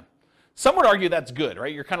slowed down. Some would argue that's good,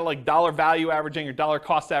 right? You're kind of like dollar value averaging or dollar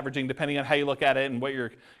cost averaging, depending on how you look at it and what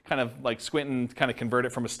you're kind of like squinting to kind of convert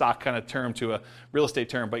it from a stock kind of term to a real estate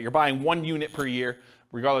term. But you're buying 1 unit per year,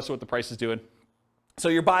 regardless of what the price is doing. So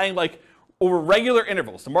you're buying like over regular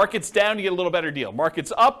intervals. The market's down, you get a little better deal.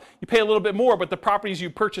 Market's up, you pay a little bit more, but the properties you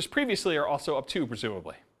purchased previously are also up too,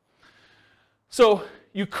 presumably. So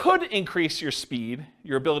you could increase your speed,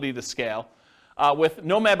 your ability to scale, with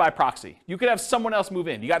Nomad by proxy. You could have someone else move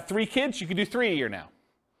in. You got 3 kids, you could do 3 a year now,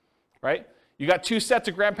 right? You got 2 sets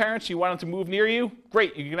of grandparents, you want them to move near you,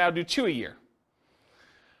 great, you can now do 2 a year.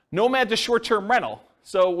 Nomad to short-term rental.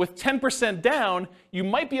 So with 10% down, you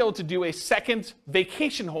might be able to do a second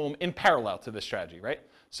vacation home in parallel to this strategy, right?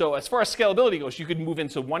 So as far as scalability goes, you could move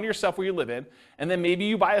into one yourself where you live in, and then maybe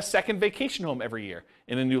you buy a second vacation home every year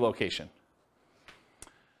in a new location.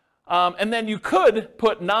 And then you could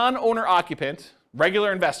put non-owner occupant,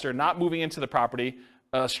 regular investor, not moving into the property,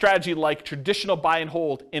 a strategy like traditional buy and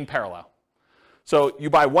hold in parallel. So you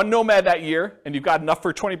buy 1 Nomad that year, and you've got enough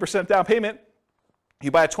for 20% down payment.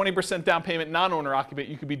 You buy a 20% down payment non-owner occupant,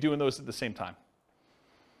 you could be doing those at the same time.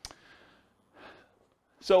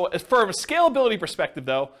 So as from a scalability perspective,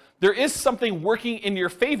 though, there is something working in your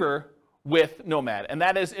favor with Nomad, and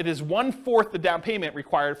that is it is 1/4 the down payment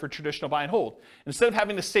required for traditional buy and hold. Instead of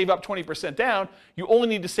having to save up 20% down, you only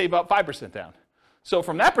need to save up 5% down. So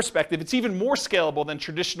from that perspective, it's even more scalable than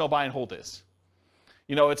traditional buy and hold is.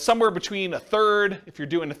 You know, it's somewhere between 1/3 if you're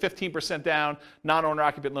doing the 15% down non-owner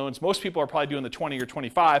occupant loans. Most people are probably doing the 20 or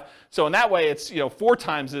 25. So in that way, it's 4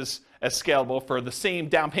 times as scalable. For the same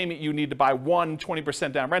down payment you need to buy 1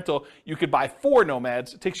 20% down rental, you could buy 4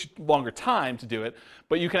 Nomads. It takes you longer time to do it,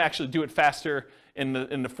 but you can actually do it faster in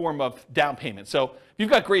the form of down payment. So if you've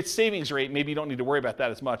got great savings rate, maybe you don't need to worry about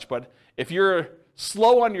that as much. But if you're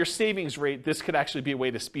slow on your savings rate, this could actually be a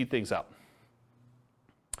way to speed things up.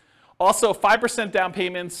 Also, 5% down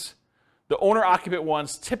payments, the owner-occupant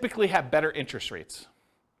ones typically have better interest rates.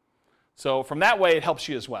 So from that way, it helps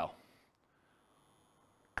you as well.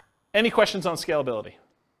 Any questions on scalability?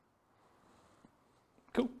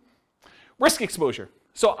 Cool. Risk exposure.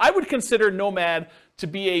 So I would consider Nomad to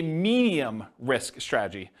be a medium risk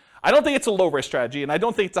strategy. I don't think it's a low risk strategy, and I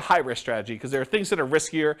don't think it's a high risk strategy, because there are things that are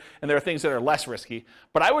riskier and there are things that are less risky.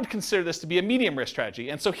 But I would consider this to be a medium risk strategy.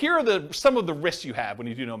 And so here are some of the risks you have when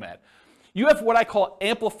you do Nomad. You have what I call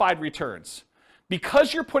amplified returns.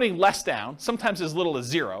 Because you're putting less down, sometimes as little as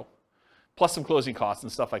 0, plus some closing costs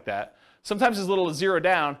and stuff like that, sometimes as little as 0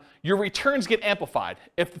 down, your returns get amplified.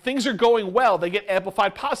 If things are going well, they get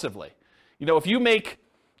amplified positively. You know, if you make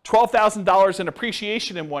 $12,000 in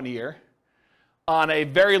appreciation in 1 year, on a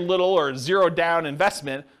very little or 0 down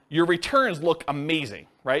investment, your returns look amazing,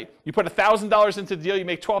 right? You put $1,000 into the deal, you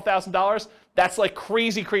make $12,000, that's like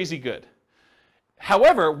crazy, crazy good.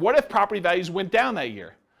 However, what if property values went down that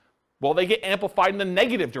year? Well, they get amplified in the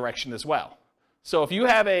negative direction as well. So if you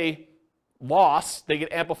have a loss, they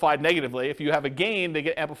get amplified negatively. If you have a gain, they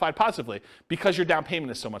get amplified positively because your down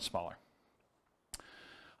payment is so much smaller.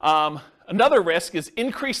 Another risk is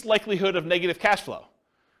increased likelihood of negative cash flow.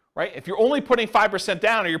 Right? If you're only putting 5%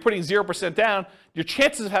 down or you're putting 0% down, your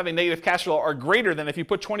chances of having negative cash flow are greater than if you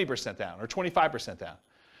put 20% down or 25% down.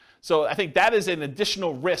 So I think that is an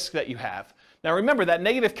additional risk that you have. Now remember, that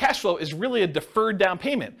negative cash flow is really a deferred down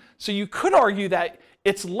payment. So you could argue that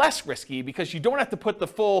it's less risky because you don't have to put the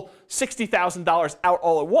full $60,000 out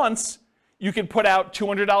all at once. You can put out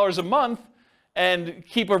 $200 a month and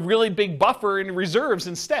keep a really big buffer in reserves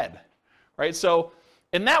instead. Right? So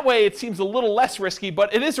in that way, it seems a little less risky,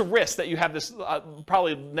 but it is a risk that you have this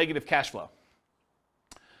probably negative cash flow.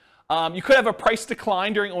 You could have a price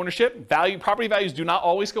decline during ownership. Property values do not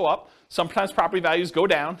always go up. Sometimes property values go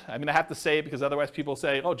down. I mean, I have to say it because otherwise people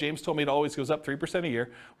say, oh, James told me it always goes up 3% a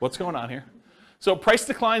year. What's going on here? So price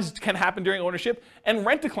declines can happen during ownership, and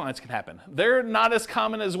rent declines can happen. They're not as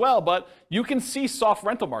common as well, but you can see soft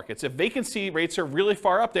rental markets. If vacancy rates are really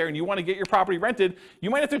far up there and you want to get your property rented, you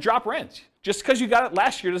might have to drop rent. Just because you got it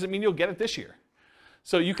last year doesn't mean you'll get it this year.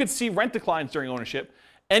 So you could see rent declines during ownership,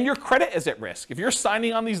 and your credit is at risk. If you're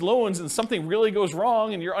signing on these loans and something really goes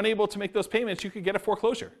wrong and you're unable to make those payments, you could get a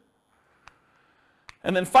foreclosure.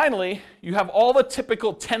 And then finally, you have all the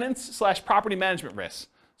typical tenants/property management risks.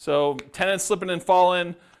 So tenants slipping and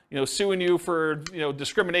falling, suing you for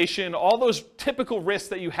discrimination, all those typical risks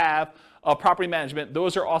that you have of property management,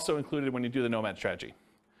 those are also included when you do the Nomad strategy.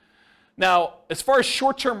 Now, as far as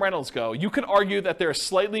short-term rentals go, you could argue that there's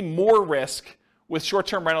slightly more risk with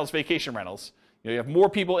short-term rentals, vacation rentals. You have more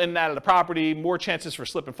people in and out of the property, more chances for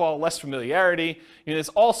slip and fall, less familiarity. There's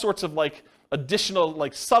all sorts of additional,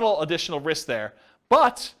 subtle additional risks there.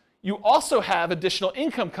 But you also have additional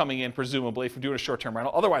income coming in, presumably, from doing a short-term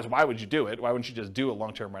rental. Otherwise, why would you do it? Why wouldn't you just do a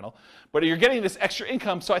long-term rental? But you're getting this extra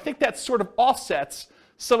income, so I think that sort of offsets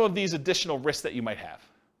some of these additional risks that you might have.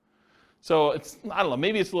 So I don't know,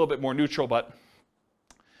 maybe it's a little bit more neutral, but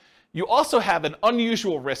you also have an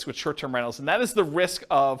unusual risk with short-term rentals, and that is the risk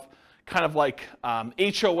of kind of like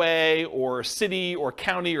HOA or city or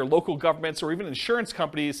county or local governments or even insurance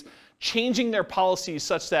companies changing their policies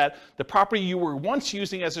such that the property you were once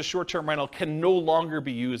using as a short-term rental can no longer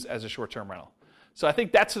be used as a short-term rental. So I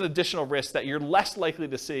think that's an additional risk that you're less likely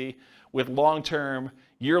to see with long-term,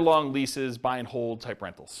 year-long leases, buy and hold type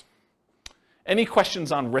rentals. Any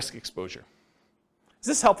questions on risk exposure? Is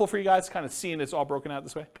this helpful for you guys, kind of seeing it's all broken out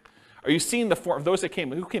this way? Are you seeing the form, those that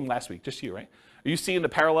came, who came last week? Just you, right? Are you seeing the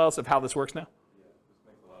parallels of how this works now? Yeah, this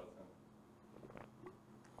makes a lot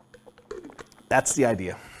of sense. That's the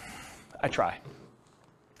idea. I try.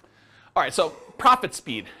 All right, so profit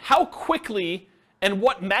speed. How quickly and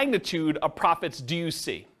what magnitude of profits do you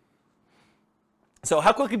see? So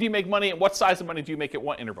how quickly do you make money and what size of money do you make at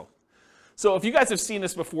what interval? So if you guys have seen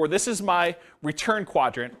this before, this is my return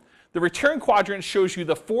quadrant. The return quadrant shows you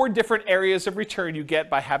the 4 different areas of return you get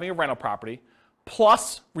by having a rental property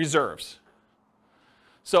plus reserves.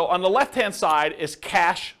 So on the left-hand side is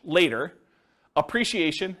cash later,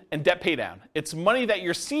 appreciation, and debt paydown. It's money that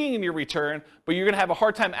you're seeing in your return, but you're going to have a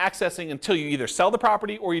hard time accessing until you either sell the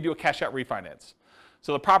property or you do a cash-out refinance.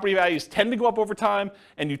 So the property values tend to go up over time,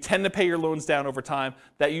 and you tend to pay your loans down over time.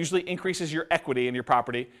 That usually increases your equity in your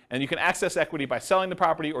property, and you can access equity by selling the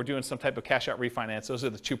property or doing some type of cash-out refinance. Those are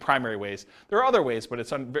the 2 primary ways. There are other ways, but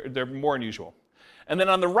they're more unusual. And then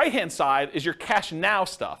on the right-hand side is your cash now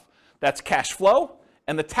stuff. That's cash flow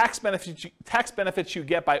and the tax benefits you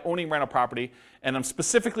get by owning rental property, and I'm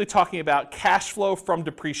specifically talking about cash flow from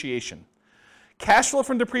depreciation. Cash flow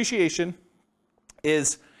from depreciation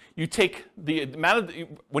is you take the amount of,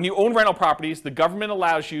 when you own rental properties, the government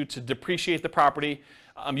allows you to depreciate the property,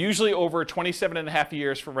 usually over 27 and a half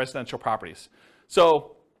years for residential properties.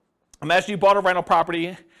 So imagine you bought a rental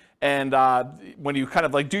property, and when you kind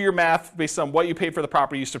of do your math based on what you paid for the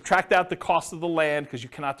property, you subtract out the cost of the land, because you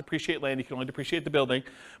cannot depreciate land, you can only depreciate the building.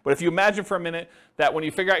 But if you imagine for a minute that when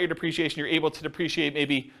you figure out your depreciation, you're able to depreciate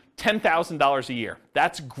maybe $10,000 a year.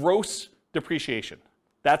 That's gross depreciation.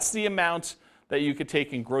 That's the amount that you could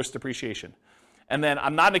take in gross depreciation. And then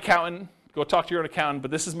I'm not an accountant, go talk to your own accountant,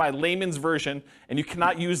 but this is my layman's version, and you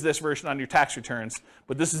cannot use this version on your tax returns,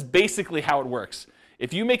 but this is basically how it works.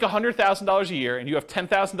 If you make $100,000 a year and you have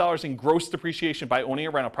 $10,000 in gross depreciation by owning a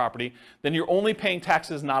rental property, then you're only paying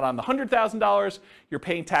taxes not on the $100,000, you're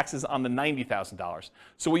paying taxes on the $90,000.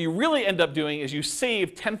 So what you really end up doing is you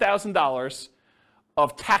save $10,000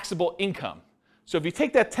 of taxable income. So if you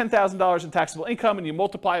take that $10,000 in taxable income and you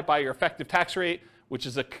multiply it by your effective tax rate, which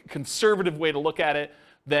is a conservative way to look at it,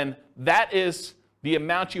 then that is the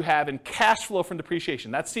amount you have in cash flow from depreciation.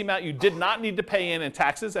 That's the amount you did not need to pay in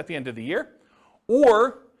taxes at the end of the year,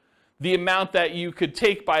 or the amount that you could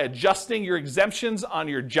take by adjusting your exemptions on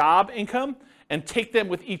your job income and take them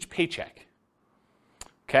with each paycheck.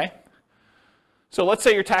 Okay? So let's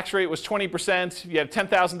say your tax rate was 20%, you had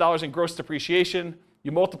 $10,000 in gross depreciation,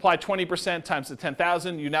 you multiply 20% times the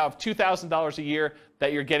 $10,000, you now have $2,000 a year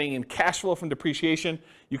that you're getting in cash flow from depreciation.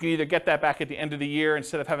 You can either get that back at the end of the year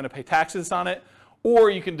instead of having to pay taxes on it, or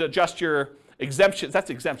you can adjust your exemptions. That's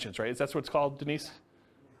exemptions, right? That's what it's called, Denise?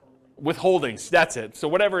 Withholdings, that's it. So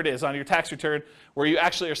whatever it is on your tax return where you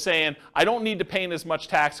actually are saying, I don't need to pay in as much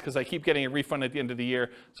tax because I keep getting a refund at the end of the year,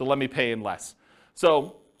 so let me pay in less.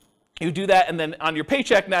 So you do that, and then on your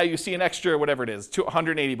paycheck now you see an extra, whatever it is,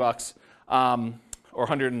 $180 or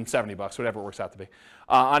 170 bucks, whatever it works out to be,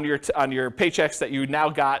 on your paychecks that you now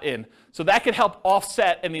got in. So that could help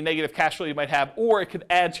offset any negative cash flow you might have, or it could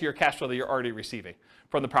add to your cash flow that you're already receiving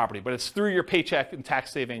from the property. But it's through your paycheck and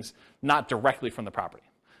tax savings, not directly from the property.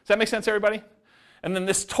 Does that make sense, everybody? And then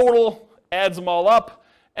this total adds them all up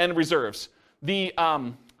and reserves. The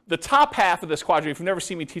top half of this quadrant, if you've never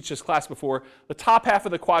seen me teach this class before, the top half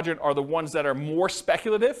of the quadrant are the ones that are more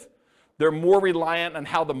speculative. They're more reliant on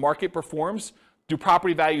how the market performs. Do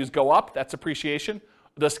property values go up? That's appreciation.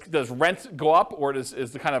 Does rent go up, or is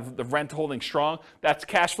the kind of the rent holding strong? That's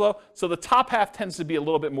cash flow. So the top half tends to be a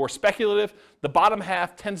little bit more speculative. The bottom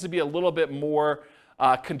half tends to be a little bit more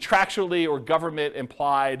contractually or government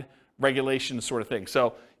implied regulation sort of thing.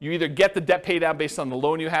 So you either get the debt pay down based on the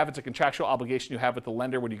loan you have, it's a contractual obligation you have with the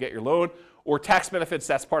lender when you get your loan, or tax benefits,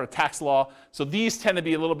 that's part of tax law. So these tend to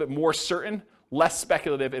be a little bit more certain, less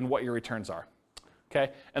speculative in what your returns are.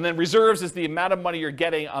 Okay? And then reserves is the amount of money you're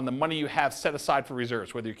getting on the money you have set aside for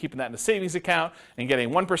reserves, whether you're keeping that in a savings account and getting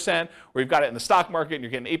 1%, or you've got it in the stock market and you're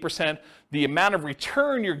getting 8%. The amount of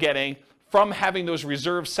return you're getting from having those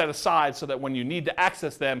reserves set aside so that when you need to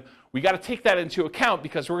access them, we got to take that into account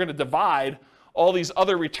because we're going to divide all these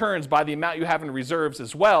other returns by the amount you have in reserves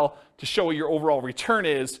as well to show what your overall return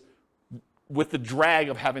is with the drag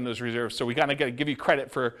of having those reserves. So we got to give you credit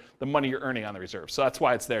for the money you're earning on the reserves. So that's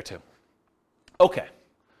why it's there too. Okay,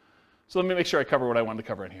 so let me make sure I cover what I wanted to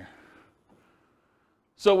cover in here.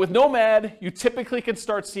 So with Nomad, you typically can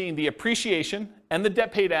start seeing the appreciation and the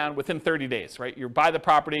debt pay down within 30 days, right? You buy the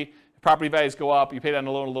property values go up, you pay down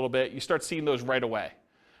the loan a little bit, you start seeing those right away.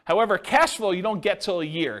 However, cash flow you don't get till a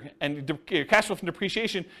year, and your cash flow from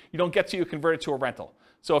depreciation you don't get till you convert it to a rental.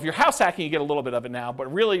 So if you're house hacking, you get a little bit of it now,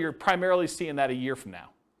 but really you're primarily seeing that a year from now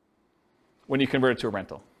when you convert it to a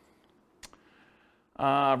rental.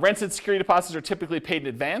 Rents and security deposits are typically paid in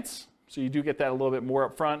advance, so you do get that a little bit more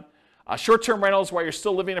up front. Short-term rentals, while you're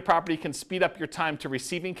still living in a property, can speed up your time to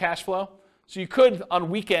receiving cash flow. So you could, on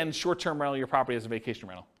weekends, short-term rental your property as a vacation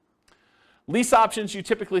rental. Lease options, you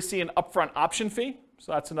typically see an upfront option fee.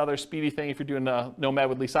 So that's another speedy thing if you're doing a Nomad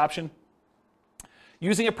with lease option.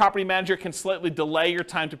 Using a property manager can slightly delay your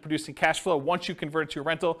time to producing cash flow once you convert it to a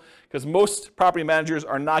rental, because most property managers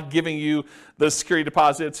are not giving you the security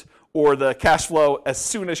deposits or the cash flow as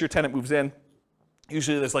soon as your tenant moves in.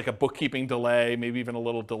 Usually there's like a bookkeeping delay, maybe even a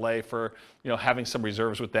little delay for having some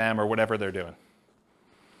reserves with them or whatever they're doing.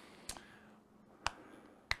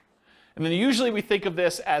 And then usually we think of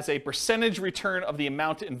this as a percentage return of the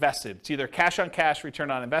amount invested. It's either cash on cash return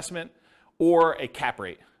on investment or a cap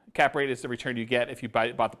rate. Cap rate is the return you get if you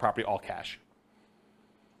bought the property all cash.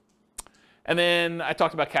 And then I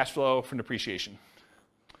talked about cash flow from depreciation.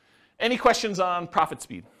 Any questions on profit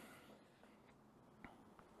speed?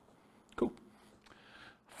 Cool.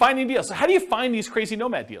 Finding deals. So how do you find these crazy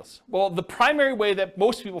Nomad deals? Well, the primary way that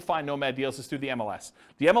most people find Nomad deals is through the MLS.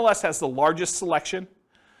 The MLS has the largest selection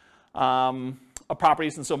of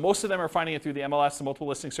properties, and so most of them are finding it through the MLS, the multiple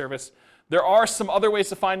listing service. There are some other ways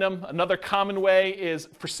to find them. Another common way is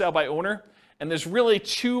for sale by owner, and there's really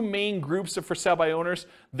two main groups of for sale by owners.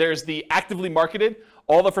 There's the actively marketed,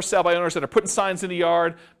 all the for sale by owners that are putting signs in the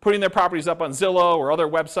yard, putting their properties up on Zillow or other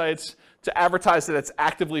websites to advertise that it's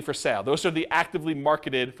actively for sale. Those are the actively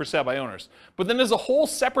marketed for sale by owners. But then there's a whole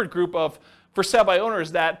separate group of for sale by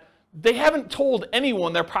owners that they haven't told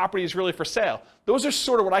anyone their property is really for sale. Those are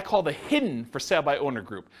sort of what I call the hidden for sale by owner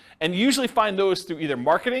group. And you usually find those through either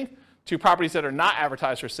marketing to properties that are not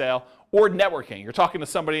advertised for sale or networking. You're talking to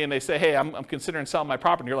somebody and they say, hey, I'm considering selling my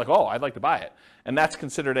property. And you're like, oh, I'd like to buy it. And that's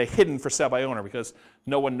considered a hidden for sale by owner because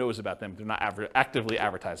no one knows about them. They're not actively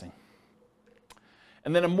advertising.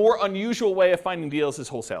 And then a more unusual way of finding deals is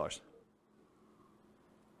wholesalers.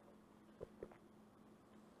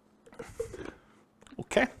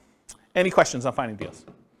 Okay. Any questions on finding deals?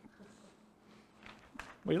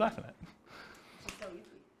 What are you laughing at?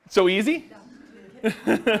 So easy?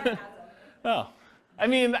 Oh. I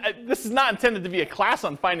mean, this is not intended to be a class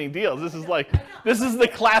on finding deals. This is the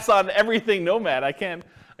class on everything Nomad. I can't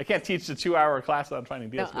teach the 2-hour class on finding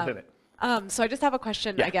deals within it. So I just have a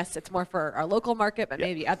question. Yeah. I guess it's more for our local market, but Yeah.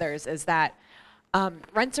 maybe others, is that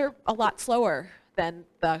rents are a lot slower than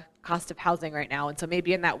the cost of housing right now. And so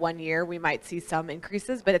maybe in that 1 year, we might see some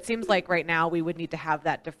increases, but it seems like right now we would need to have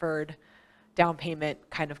that deferred down payment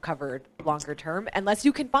kind of covered longer term, unless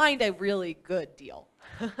you can find a really good deal.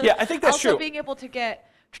 Yeah, I think that's also, true. being able to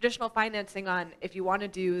get traditional financing on, if you want to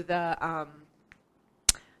do the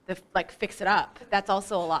like fix it up, that's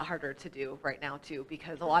also a lot harder to do right now too,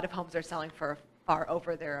 because a lot of homes are selling for far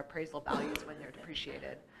over their appraisal values when they're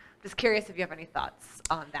depreciated. Just curious if you have any thoughts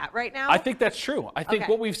on that right now. I think that's true. I think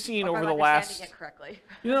Okay. what we've seen Or if over I'm the last, understanding it correctly.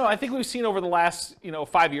 I think we've seen over the last,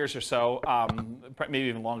 5 years or so, maybe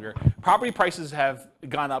even longer, property prices have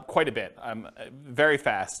gone up quite a bit, very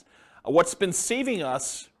fast. What's been saving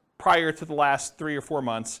us prior to the last 3 or 4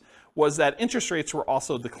 months was that interest rates were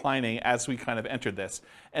also declining as we kind of entered this.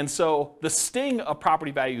 And so the sting of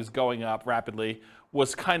property values going up rapidly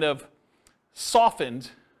was kind of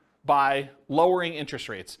softened by lowering interest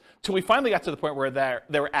rates till we finally got to the point where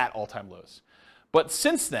they were at all-time lows. But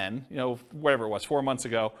since then, whatever it was, 4 months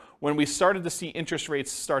ago, when we started to see interest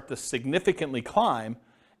rates start to significantly climb,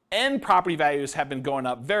 and property values have been going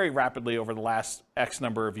up very rapidly over the last X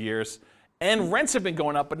number of years, and rents have been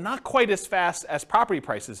going up, but not quite as fast as property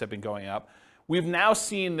prices have been going up, we've now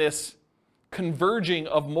seen this converging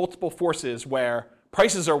of multiple forces where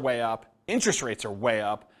prices are way up, interest rates are way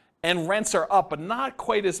up, and rents are up, but not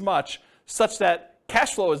quite as much, such that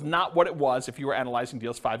cash flow is not what it was if you were analyzing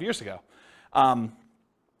deals 5 years ago.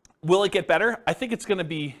 Will it get better? I think it's going to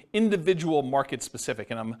be individual market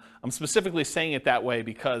specific, and I'm specifically saying it that way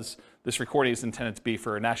because this recording is intended to be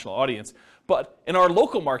for a national audience. But in our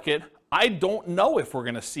local market, I don't know if we're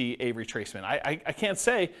going to see a retracement. I can't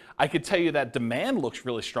say. I could tell you that demand looks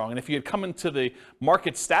really strong, and if you had come into the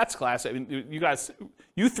market stats class, I mean,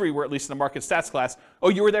 you three were at least in the market stats class. Oh,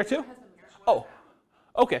 you were there too? Oh,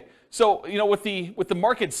 okay. So with the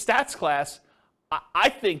market stats class, I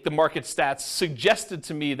think the market stats suggested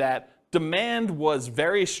to me that demand was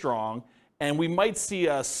very strong, and we might see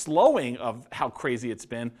a slowing of how crazy it's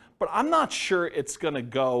been, but I'm not sure it's going to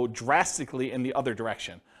go drastically in the other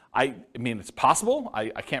direction. I mean, it's possible. I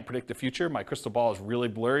can't predict the future. My crystal ball is really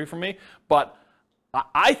blurry for me, but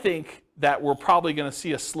I think that we're probably going to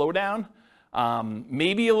see a slowdown,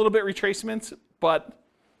 maybe a little bit retracement, but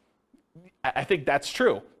I think that's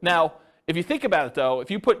true. Now, if you think about it though,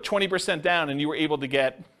 if you put 20% down and you were able to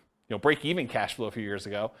get break-even cash flow a few years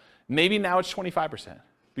ago, maybe now it's 25%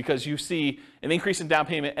 because you see an increase in down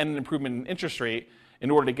payment and an improvement in interest rate in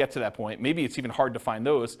order to get to that point. Maybe it's even hard to find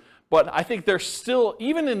those, but I think there's still,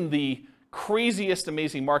 even in the craziest,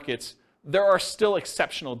 amazing markets, there are still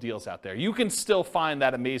exceptional deals out there. You can still find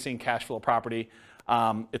that amazing cash flow property.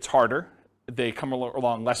 It's harder. They come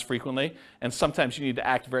along less frequently, and sometimes you need to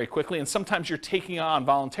act very quickly, and sometimes you're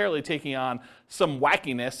voluntarily taking on some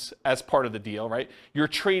wackiness as part of the deal, right? You're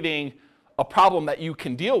trading a problem that you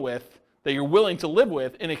can deal with, that you're willing to live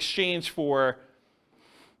with, in exchange for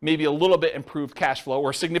maybe a little bit improved cash flow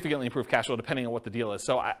or significantly improved cash flow, depending on what the deal is.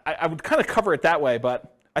 So I would kind of cover it that way,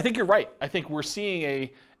 but I think you're right. I think we're seeing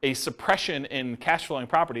a suppression in cash flowing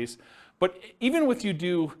properties, but even with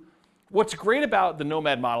what's great about the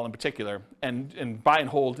Nomad model in particular, and buy and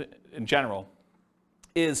hold in general,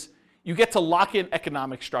 is you get to lock in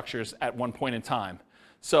economic structures at one point in time.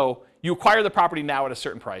 So you acquire the property now at a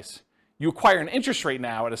certain price. You acquire an interest rate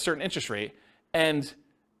now at a certain interest rate, and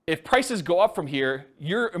if prices go up from here,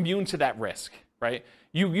 you're immune to that risk, right?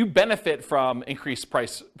 You benefit from increased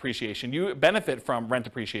price appreciation. You benefit from rent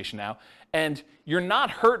appreciation now, and you're not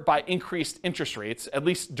hurt by increased interest rates, at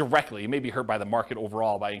least directly. You may be hurt by the market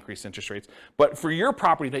overall by increased interest rates, but for your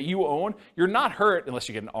property that you own, you're not hurt unless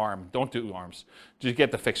you get an ARM. Don't do ARMs. Just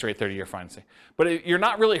get the fixed rate 30-year financing. But you're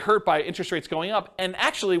not really hurt by interest rates going up, and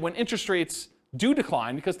actually when interest rates do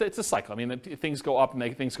decline, because it's a cycle. I mean, things go up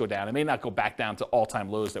and things go down. It may not go back down to all-time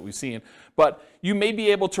lows that we've seen, but you may be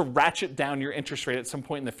able to ratchet down your interest rate at some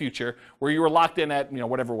point in the future where you were locked in at,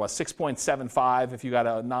 whatever it was, 6.75 if you got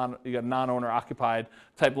a non-owner occupied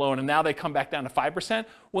type loan, and now they come back down to 5%.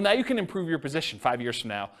 Well, now you can improve your position 5 years from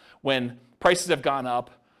now when prices have gone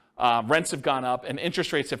up, rents have gone up, and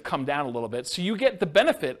interest rates have come down a little bit. So you get the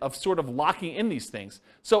benefit of sort of locking in these things.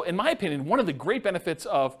 So in my opinion, one of the great benefits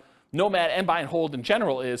of Nomad and buy and hold in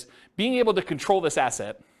general is being able to control this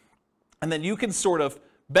asset, and then you can sort of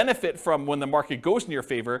benefit from when the market goes in your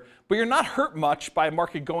favor, but you're not hurt much by a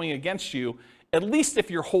market going against you, at least if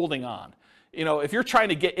you're holding on. If you're trying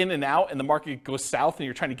to get in and out and the market goes south and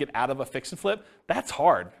you're trying to get out of a fix and flip, that's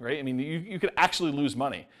hard, right? I mean, you could actually lose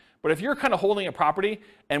money. But if you're kind of holding a property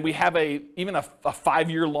and we have even a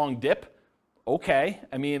 5-year long dip, Okay.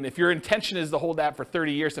 I mean, if your intention is to hold that for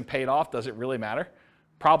 30 years and pay it off, does it really matter?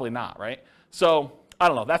 Probably not, right? So I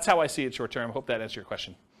don't know. That's how I see it short term. Hope that answered your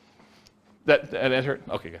question. That answered?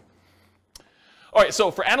 Okay, good. All right,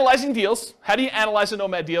 so for analyzing deals, how do you analyze a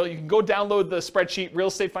Nomad deal? You can go download the spreadsheet,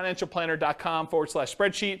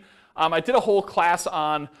 realestatefinancialplanner.com/spreadsheet. I did a whole class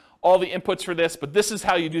on all the inputs for this, but this is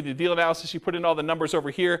how you do the deal analysis. You put in all the numbers over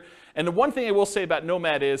here. And the one thing I will say about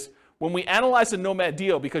Nomad is when we analyze a Nomad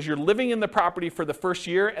deal, because you're living in the property for the first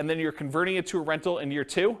year and then you're converting it to a rental in year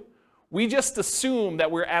 2, we just assume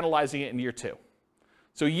that we're analyzing it in year 2.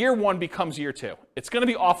 So year 1 becomes year 2. It's going to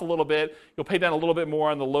be off a little bit. You'll pay down a little bit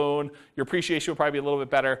more on the loan. Your appreciation will probably be a little bit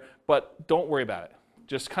better, but don't worry about it.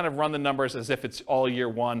 Just kind of run the numbers as if it's all year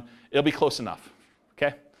 1. It'll be close enough,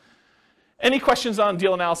 okay? Any questions on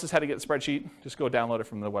deal analysis, how to get the spreadsheet? Just go download it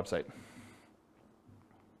from the website.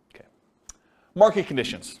 Okay. Market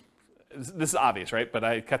conditions. This is obvious, right? But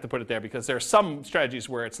I have to put it there because there are some strategies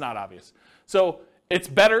where it's not obvious. So it's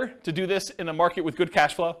better to do this in a market with good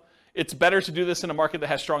cash flow. It's better to do this in a market that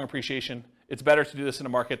has strong appreciation. It's better to do this in a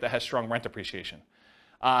market that has strong rent appreciation.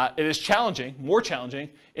 It is challenging, more challenging,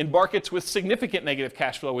 in markets with significant negative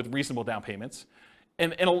cash flow with reasonable down payments.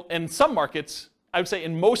 And in some markets, I would say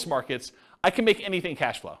in most markets, I can make anything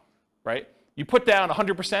cash flow, right? You put down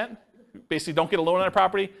 100%, basically don't get a loan on a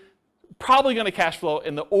property, probably going to cash flow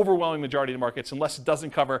in the overwhelming majority of the markets unless it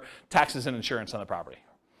doesn't cover taxes and insurance on the property.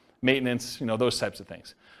 Maintenance, those types of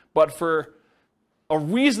things. But for a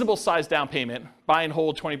reasonable size down payment, buy and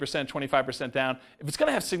hold 20%, 25% down, if it's going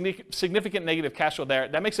to have significant negative cash flow there,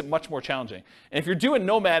 that makes it much more challenging. And if you're doing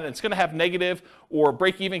Nomad and it's going to have negative or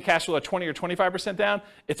break-even cash flow at 20 or 25% down,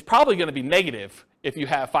 it's probably going to be negative if you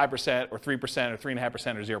have 5% or 3% or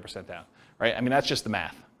 3.5% or 0% down, right? I mean, that's just the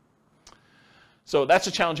math. So that's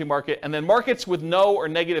a challenging market. And then markets with no or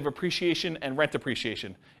negative appreciation and rent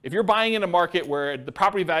appreciation. If you're buying in a market where the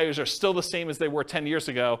property values are still the same as they were 10 years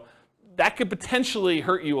ago, that could potentially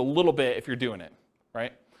hurt you a little bit if you're doing it,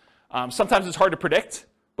 right? Sometimes it's hard to predict,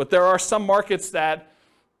 but there are some markets that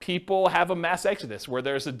people have a mass exodus where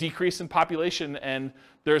there's a decrease in population and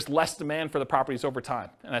there's less demand for the properties over time.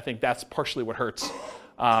 And I think that's partially what hurts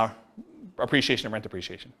appreciation and rent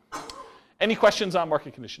appreciation. Any questions on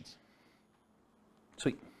market conditions?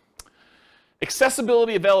 Sweet.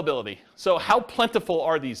 Accessibility, availability. So how plentiful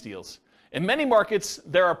are these deals? In many markets,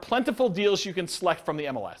 there are plentiful deals you can select from the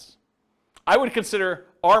MLS. I would consider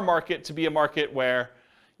our market to be a market where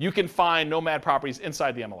you can find Nomad properties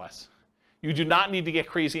inside the MLS. You do not need to get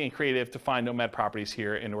crazy and creative to find Nomad properties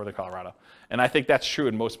here in Northern Colorado. And I think that's true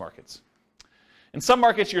in most markets. In some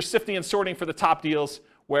markets, you're sifting and sorting for the top deals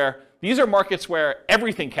where these are markets where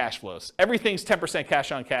everything cash flows. Everything's 10%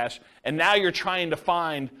 cash on cash. And now you're trying to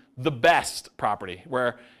find the best property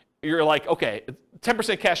where you're like, okay,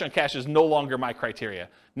 10% cash on cash is no longer my criteria.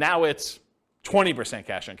 Now it's 20%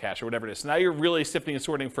 cash on cash or whatever it is. So now you're really sifting and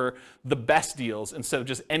sorting for the best deals instead of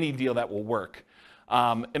just any deal that will work.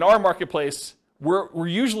 In our marketplace, we're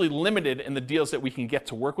usually limited in the deals that we can get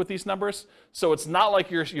to work with these numbers. So it's not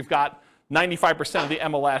like you've got 95% of the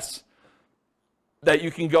MLS that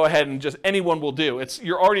you can go ahead and just anyone will do.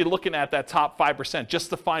 You're already looking at that top 5%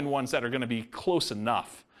 just to find ones that are going to be close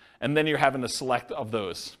enough. And then you're having to select of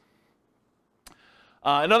those.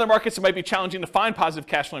 In other markets, it might be challenging to find positive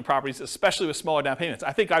cash flowing properties, especially with smaller down payments.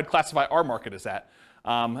 I think I'd classify our market as that.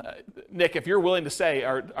 Nick, if you're willing to say,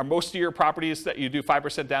 are most of your properties that you do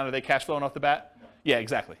 5% down, are they cash flowing off the bat? Yeah,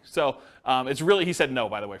 exactly. So it's really, he said no,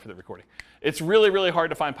 by the way, for the recording. It's really, really hard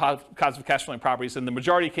to find positive cash flowing properties. In the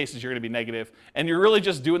majority of cases, you're going to be negative, and you're really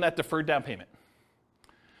just doing that deferred down payment.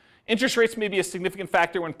 Interest rates may be a significant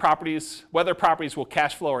factor when whether properties will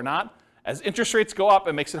cash flow or not. As interest rates go up,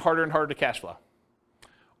 it makes it harder and harder to cash flow.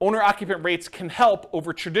 Owner-occupant rates can help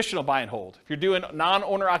over traditional buy and hold. If you're doing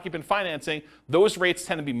non-owner-occupant financing, those rates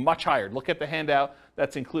tend to be much higher. Look at the handout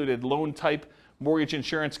that's included, loan type, mortgage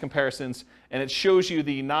insurance comparisons, and it shows you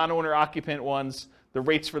the non-owner-occupant ones, the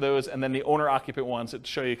rates for those, and then the owner-occupant ones that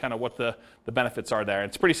show you kind of what the benefits are there.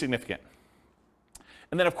 It's pretty significant.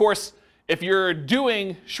 And then, of course, if you're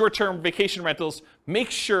doing short-term vacation rentals, make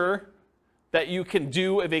sure that you can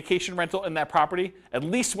do a vacation rental in that property, at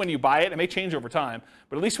least when you buy it. It may change over time,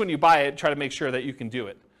 but at least when you buy it, try to make sure that you can do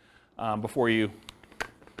it before you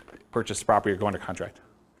purchase the property or go under contract.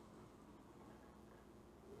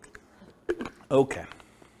 Okay.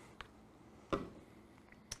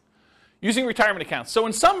 Using retirement accounts. So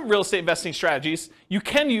in some real estate investing strategies, you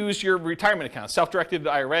can use your retirement account, self-directed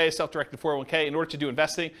IRA, self-directed 401k in order to do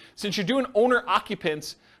investing. Since you're doing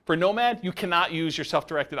owner-occupants for Nomad, you cannot use your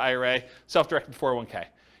self-directed IRA, self-directed 401k.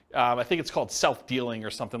 I think it's called self-dealing or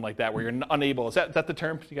something like that, where you're unable. Is that the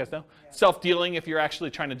term? Do you guys know? Yeah. Self-dealing, if you're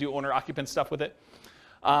actually trying to do owner-occupant stuff with it.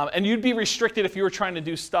 And you'd be restricted if you were trying to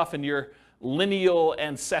do stuff in your lineal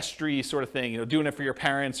ancestry sort of thing, doing it for your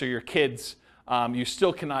parents or your kids. You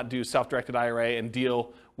still cannot do self-directed IRA and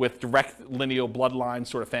deal with direct lineal bloodline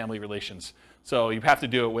sort of family relations. So you have to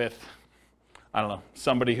do it with, I don't know,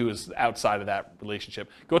 somebody who is outside of that relationship.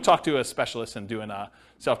 Go talk to a specialist in doing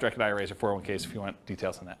self-directed IRAs or 401ks if you want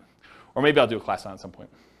details on that. Or maybe I'll do a class on it at some point.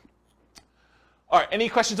 All right, any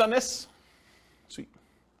questions on this? Sweet.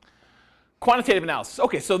 Quantitative analysis.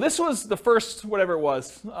 Okay, so this was the first, whatever it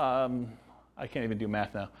was. I can't even do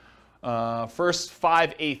math now. First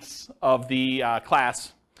 5/8 of the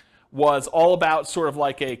class was all about sort of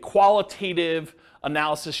like a qualitative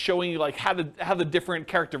analysis showing you like how the different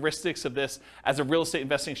characteristics of this as a real estate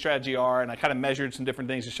investing strategy are, and I kind of measured some different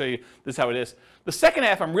things to show you this is how it is. The second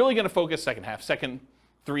half, I'm really going to focus, second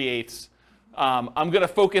 3/8, I'm going to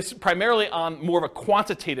focus primarily on more of a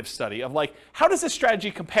quantitative study of like, how does this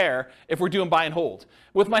strategy compare if we're doing buy and hold?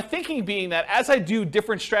 With my thinking being that as I do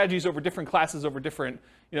different strategies over different classes, over different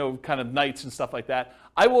kind of nights and stuff like that,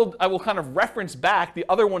 I will kind of reference back the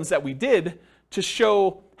other ones that we did to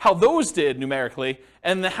show how those did numerically,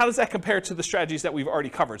 and then how does that compare to the strategies that we've already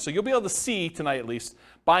covered. So you'll be able to see tonight at least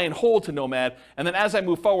buy and hold to Nomad, and then as I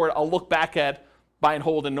move forward, I'll look back at buy and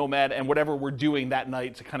hold and Nomad and whatever we're doing that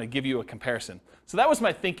night to kind of give you a comparison. So that was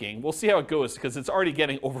my thinking. We'll see how it goes because it's already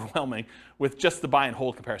getting overwhelming with just the buy and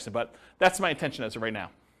hold comparison, but that's my intention as of right now.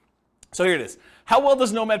 So here it is. How well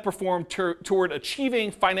does Nomad perform toward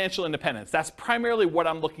achieving financial independence? That's primarily what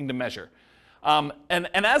I'm looking to measure. And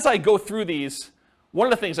as I go through these, one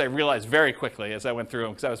of the things I realized very quickly as I went through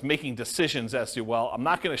them, because I was making decisions as to, well, I'm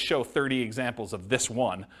not going to show 30 examples of this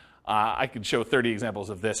one. I could show 30 examples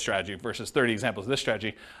of this strategy versus 30 examples of this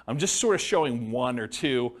strategy. I'm just sort of showing one or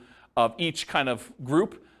two of each kind of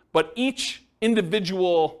group, but each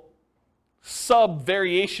individual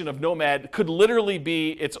sub-variation of Nomad could literally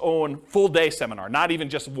be its own full-day seminar, not even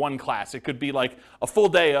just one class. It could be like a full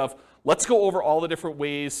day of, let's go over all the different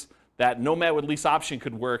ways that Nomad with lease option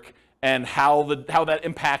could work and how that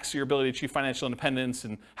impacts your ability to achieve financial independence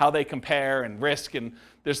and how they compare and risk. And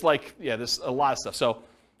there's there's a lot of stuff. So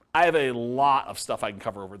I have a lot of stuff I can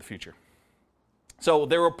cover over the future. So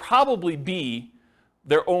there will probably be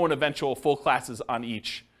their own eventual full classes on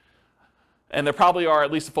each. And there probably are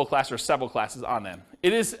at least a full class or several classes on them.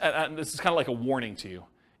 It is, and this is kind of like a warning to you,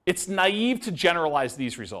 it's naive to generalize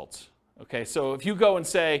these results. Okay, so if you go and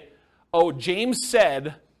say, oh, James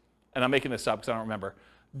said, and I'm making this up because I don't remember,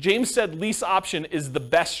 James said lease option is the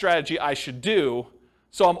best strategy I should do,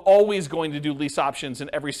 so I'm always going to do lease options in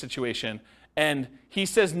every situation. And he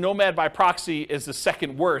says Nomad by proxy is the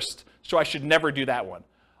second worst, so I should never do that one.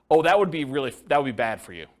 Oh, that would be bad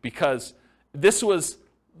for you, because this was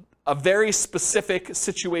a very specific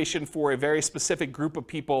situation for a very specific group of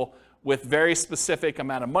people with very specific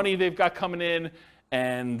amount of money they've got coming in,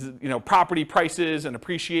 and property prices and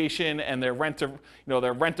appreciation and their rent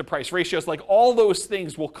to price ratios. Like all those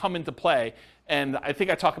things will come into play. And I think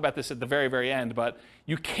I talk about this at the very, very end, but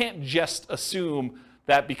you can't just assume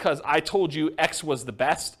that because I told you X was the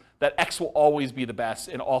best, that X will always be the best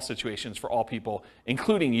in all situations for all people,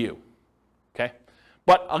 including you. Okay?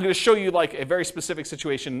 But I'm going to show you like a very specific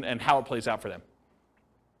situation and how it plays out for them.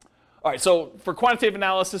 All right, so for quantitative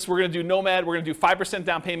analysis, we're going to do Nomad. We're going to do 5%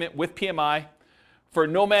 down payment with PMI. For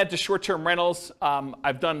Nomad to short-term rentals,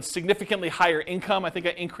 I've done significantly higher income. I think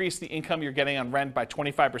I increased the income you're getting on rent by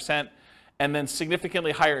 25%, and then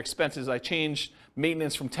significantly higher expenses. I changed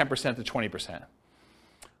maintenance from 10% to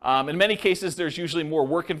 20%. In many cases, there's usually more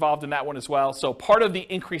work involved in that one as well. So part of the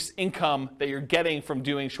increased income that you're getting from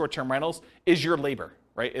doing short-term rentals is your labor,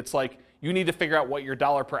 right? It's like you need to figure out what your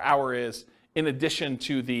dollar per hour is in addition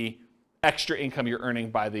to the extra income you're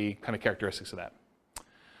earning by the kind of characteristics of that.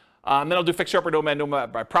 Then I'll do fixer upper Nomad,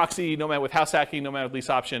 Nomad by proxy, Nomad with house hacking, Nomad with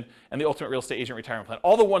lease option, and the ultimate real estate agent retirement plan.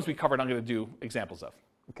 All the ones we covered, I'm going to do examples of.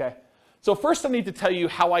 Okay. So first I need to tell you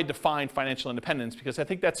how I define financial independence, because I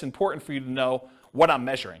think that's important for you to know what I'm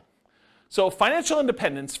measuring. So financial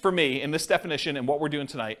independence for me in this definition and what we're doing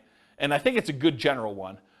tonight, and I think it's a good general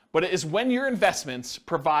one, but it is when your investments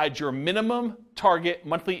provide your minimum target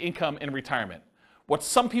monthly income in retirement. What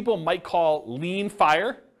some people might call lean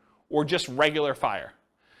fire or just regular fire.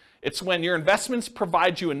 It's when your investments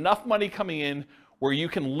provide you enough money coming in where you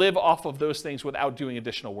can live off of those things without doing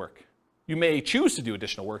additional work. You may choose to do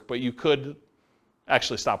additional work, but you could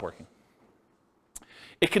actually stop working.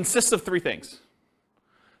 It consists of three things.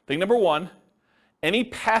 Thing number one, any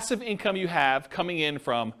passive income you have coming in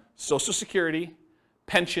from Social Security,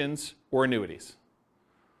 pensions, or annuities.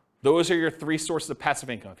 Those are your three sources of passive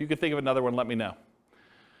income. If you could think of another one, let me know.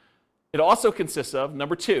 It also consists of,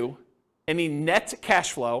 number 2, any net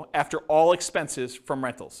cash flow after all expenses from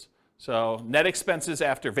rentals. So net expenses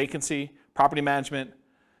after vacancy, property management,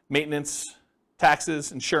 maintenance,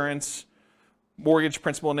 taxes, insurance, mortgage,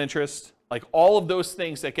 principal, and interest. Like all of those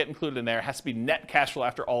things that get included in there has to be net cash flow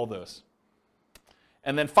after all of those.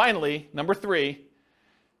 And then finally, number 3,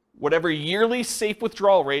 whatever yearly safe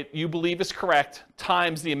withdrawal rate you believe is correct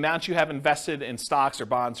times the amount you have invested in stocks or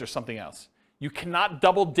bonds or something else. You cannot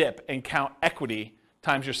double dip and count equity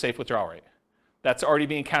times your safe withdrawal rate. That's already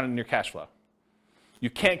being counted in your cash flow. You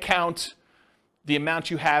can't count the amount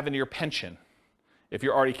you have in your pension if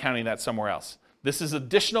you're already counting that somewhere else. This is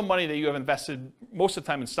additional money that you have invested most of the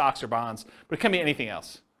time in stocks or bonds, but it can be anything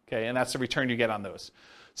else, okay? And that's the return you get on those.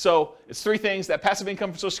 So it's 3 things: that passive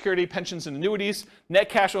income from Social Security, pensions and annuities, net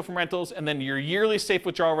cash flow from rentals, and then your yearly safe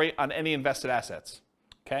withdrawal rate on any invested assets,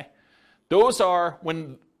 okay? Those are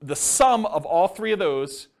when the sum of all 3 of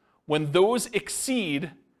those, when those exceed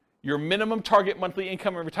your minimum target monthly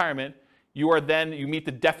income in retirement, you meet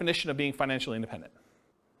the definition of being financially independent.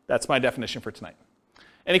 That's my definition for tonight.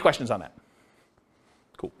 Any questions on that?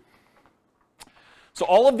 Cool. So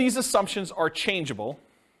all of these assumptions are changeable.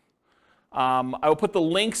 I will put the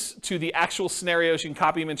links to the actual scenarios. You can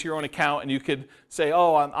copy them into your own account, and you could say,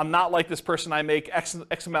 oh, I'm not like this person. I make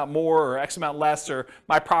X amount more or X amount less, or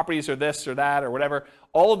my properties are this or that or whatever.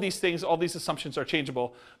 All of these things, all these assumptions are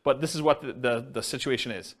changeable, but this is what the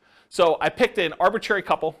situation is. So I picked an arbitrary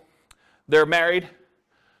couple. They're married.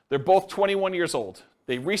 They're both 21 years old.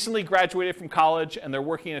 They recently graduated from college, and they're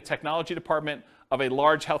working in a technology department of a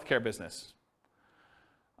large healthcare business.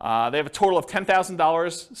 They have a total of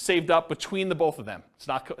 $10,000 saved up between the both of them. It's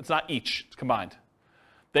not each, it's combined.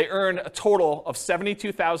 They earn a total of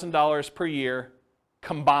 $72,000 per year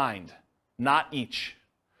combined, not each.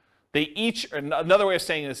 Another way of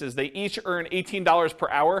saying this is they each earn $18 per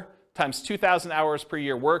hour times 2,000 hours per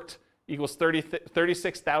year worked equals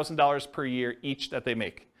 $36,000 per year each that they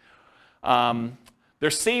make. They're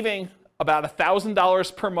saving about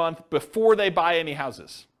 $1,000 per month before they buy any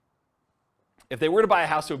houses. If they were to buy a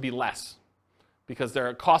house, it would be less because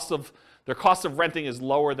their cost of renting is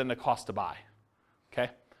lower than the cost to buy. Okay?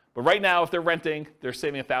 But right now, if they're renting, they're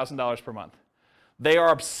saving $1,000 per month. They are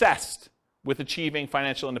obsessed with achieving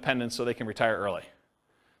financial independence so they can retire early.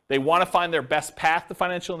 They want to find their best path to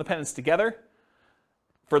financial independence together.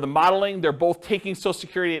 For the modeling, they're both taking Social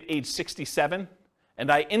Security at age 67,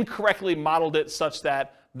 and I incorrectly modeled it such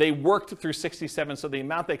that they worked through 67, so the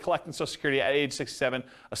amount they collect in Social Security at age 67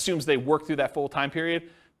 assumes they work through that full time period.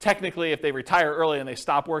 Technically, if they retire early and they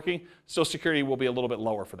stop working, Social Security will be a little bit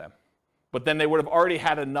lower for them. But then they would have already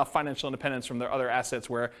had enough financial independence from their other assets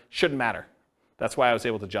where it shouldn't matter. That's why I was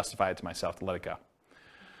able to justify it to myself to let it go.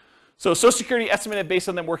 So Social Security estimated based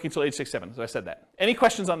on them working until age 67, so I said that. Any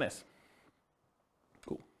questions on this?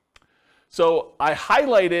 Cool. So I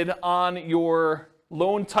highlighted on your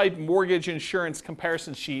loan type mortgage insurance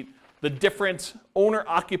comparison sheet the different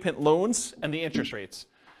owner-occupant loans and the interest rates.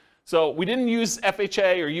 So we didn't use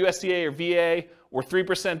FHA or USDA or VA or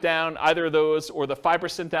 3% down, either of those, or the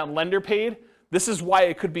 5% down lender paid. This is why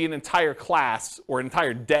it could be an entire class or an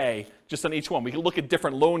entire day just on each one. We could look at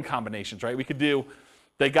different loan combinations, right? We could do,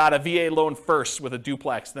 they got a VA loan first with a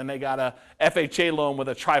duplex, then they got a FHA loan with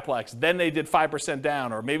a triplex, then they did 5%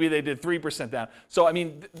 down, or maybe they did 3% down. So, I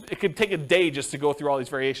mean, it could take a day just to go through all these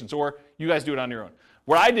variations, or you guys do it on your own.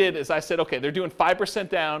 What I did is I said, okay, they're doing 5%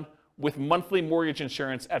 down with monthly mortgage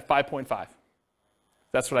insurance at 5.5.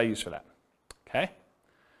 That's what I use for that, okay?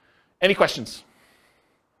 Any questions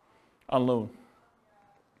on loan?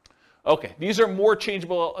 Okay, these are more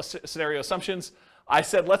changeable scenario assumptions. I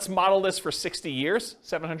said, let's model this for 60 years,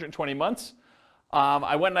 720 months.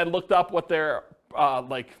 I went and I looked up what their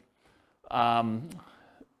kind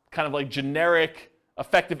of like generic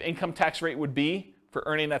effective income tax rate would be for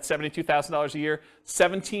earning that $72,000 a year.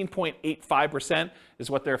 17.85% is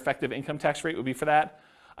what their effective income tax rate would be for that.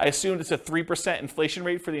 I assumed it's a 3% inflation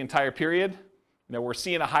rate for the entire period. You know, we're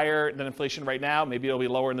seeing a higher than inflation right now. Maybe it'll be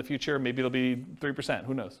lower in the future. Maybe it'll be 3%.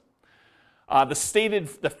 Who knows?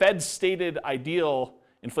 The Fed's stated ideal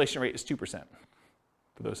inflation rate is 2%,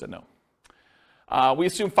 for those that know. We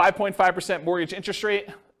assume 5.5% mortgage interest rate,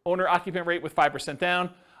 owner-occupant rate with 5% down.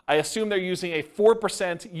 I assume they're using a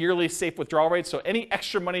 4% yearly safe withdrawal rate. So any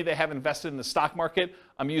extra money they have invested in the stock market,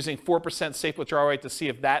 I'm using 4% safe withdrawal rate to see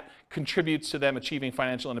if that contributes to them achieving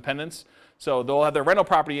financial independence. So they'll have their rental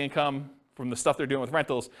property income from the stuff they're doing with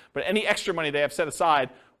rentals, but any extra money they have set aside,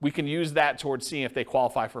 we can use that towards seeing if they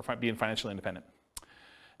qualify for being financially independent.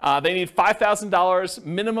 They need $5,000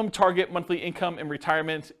 minimum target monthly income in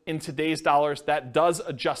retirement in today's dollars. That does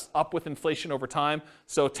adjust up with inflation over time.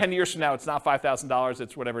 So 10 years from now, it's not $5,000,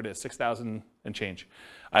 it's whatever it is, $6,000 and change.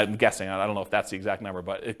 I'm guessing, I don't know if that's the exact number,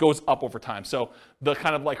 but it goes up over time. So the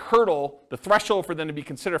kind of like hurdle, the threshold for them to be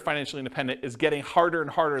considered financially independent is getting harder and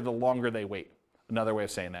harder the longer they wait. Another way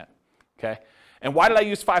of saying that, okay? And why did I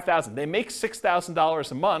use $5,000? They make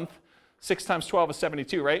 $6,000 a month. 6 times 12 is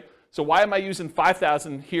 72, right? So why am I using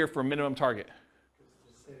 $5,000 here for minimum target?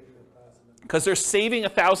 Because they're saving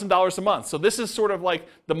 $1,000 a month. So this is sort of like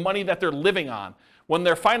the money that they're living on. When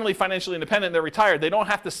they're finally financially independent, they're retired, they don't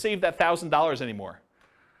have to save that $1,000 anymore.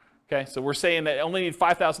 Okay, so we're saying that they only need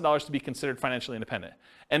 $5,000 to be considered financially independent.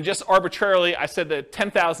 And just arbitrarily, I said that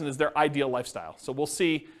 $10,000 is their ideal lifestyle. So we'll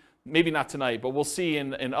see, maybe not tonight, but we'll see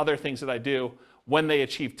in other things that I do when they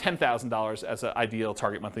achieve $10,000 as an ideal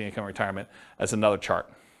target monthly income retirement as another chart.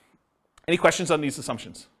 Any questions on these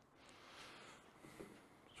assumptions?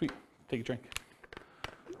 Sweet, take a drink.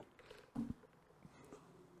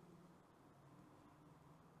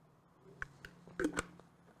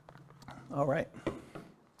 All right.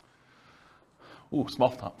 Ooh, small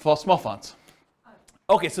fonts.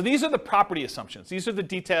 Okay, so these are the property assumptions. These are the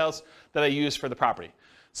details that I use for the property.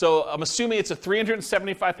 So I'm assuming it's a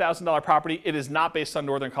 $375,000 property. It is not based on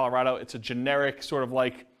Northern Colorado. It's a generic sort of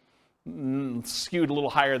like skewed a little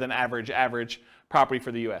higher than average property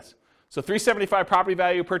for the US. So 375 property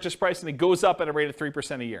value, purchase price, and it goes up at a rate of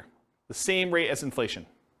 3% a year. The same rate as inflation.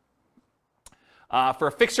 For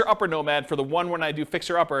a fixer-upper Nomad, for the one when I do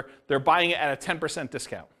fixer-upper, they're buying it at a 10%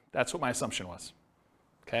 discount. That's what my assumption was,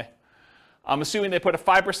 okay? I'm assuming they put a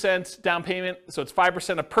 5% down payment, so it's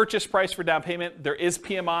 5% of purchase price for down payment. There is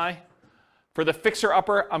PMI. For the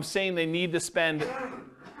fixer-upper, I'm saying they need to spend,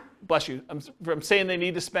 bless you, I'm saying they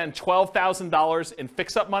need to spend $12,000 in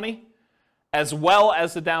fix-up money, as well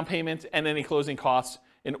as the down payment and any closing costs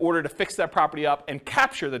in order to fix that property up and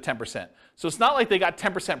capture the 10%. So it's not like they got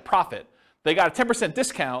 10% profit. They got a 10%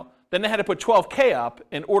 discount, then they had to put $12K up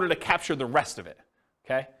in order to capture the rest of it,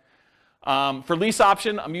 okay? For lease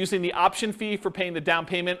option, I'm using the option fee for paying the down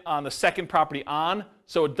payment on the second property on,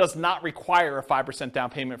 so it does not require a 5% down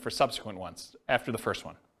payment for subsequent ones after the first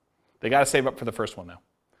one. They got to save up for the first one now.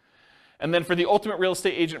 And then for the ultimate real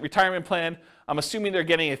estate agent retirement plan, I'm assuming they're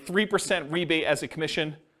getting a 3% rebate as a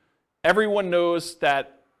commission. Everyone knows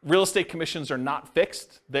that real estate commissions are not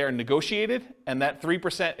fixed. They are negotiated, and that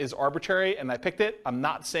 3% is arbitrary, and I picked it. I'm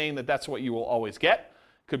not saying that that's what you will always get.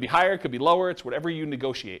 Could be higher, could be lower. It's whatever you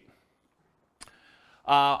negotiate.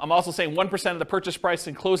 I'm also saying 1% of the purchase price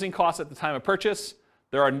and closing costs at the time of purchase.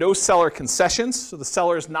 There are no seller concessions, so the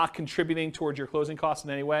seller is not contributing towards your closing costs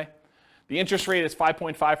in any way. The interest rate is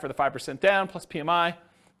 5.5 for the 5% down plus PMI.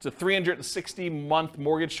 It's a 360-month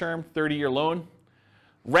mortgage term, 30-year loan.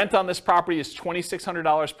 Rent on this property is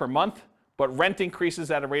 $2,600 per month, but rent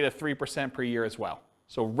increases at a rate of 3% per year as well.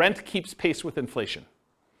 So rent keeps pace with inflation.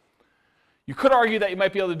 You could argue that you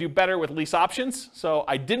might be able to do better with lease options. So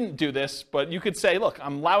I didn't do this, but you could say, look,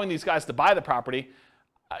 I'm allowing these guys to buy the property.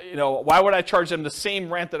 Why would I charge them the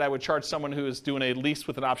same rent that I would charge someone who is doing a lease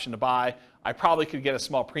with an option to buy? I probably could get a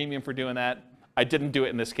small premium for doing that. I didn't do it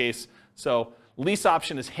in this case. So lease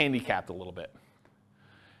option is handicapped a little bit.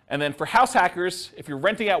 And then for house hackers, if you're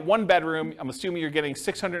renting out one bedroom, I'm assuming you're getting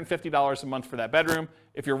 $650 a month for that bedroom.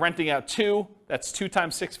 If you're renting out two, that's 2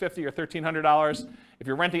 times $650 or $1,300. If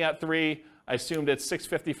you're renting out three, I assumed it's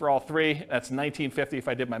 $650 for all three. That's $1,950 if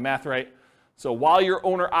I did my math right. So while you're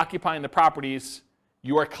owner occupying the properties,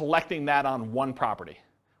 you are collecting that on one property.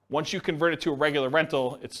 Once you convert it to a regular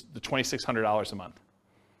rental, it's the $2,600 a month.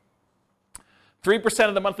 3%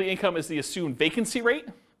 of the monthly income is the assumed vacancy rate.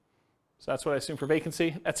 So that's what I assume for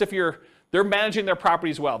vacancy. That's if they're managing their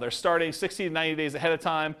properties well. They're starting 60 to 90 days ahead of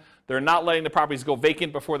time. They're not letting the properties go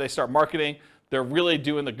vacant before they start marketing. They're really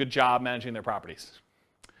doing a good job managing their properties.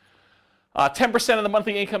 10% of the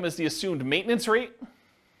monthly income is the assumed maintenance rate.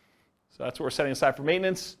 So that's what we're setting aside for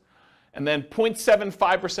maintenance. And then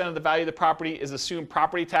 0.75% of the value of the property is assumed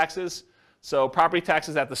property taxes. So property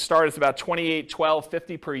taxes at the start is about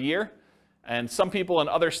 $28,1250 per year. And some people in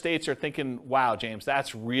other states are thinking, wow, James,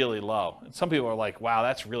 that's really low. And some people are like, wow,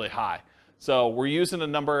 that's really high. So we're using a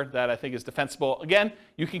number that I think is defensible. Again,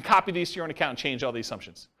 you can copy these to your own account and change all the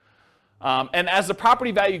assumptions. And as the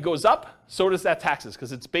property value goes up, so does that taxes,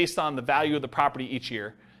 because it's based on the value of the property each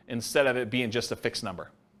year instead of it being just a fixed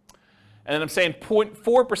number. And then I'm saying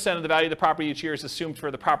 0.4% of the value of the property each year is assumed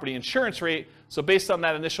for the property insurance rate. So based on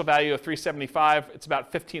that initial value of $375, it's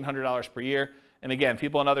about $1,500 per year. And again,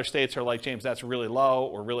 people in other states are like, James, that's really low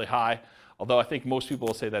or really high, although I think most people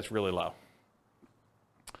will say that's really low.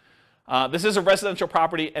 This is a residential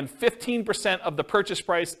property, and 15% of the purchase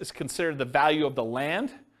price is considered the value of the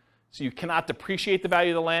land. So you cannot depreciate the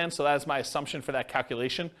value of the land, so that is my assumption for that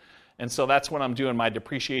calculation. And so that's when I'm doing my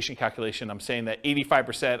depreciation calculation. I'm saying that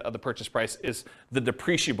 85% of the purchase price is the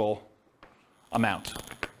depreciable amount.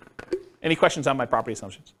 Any questions on my property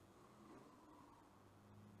assumptions?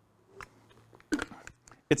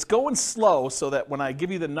 It's going slow so that when I give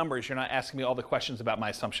you the numbers, you're not asking me all the questions about my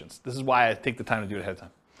assumptions. This is why I take the time to do it ahead of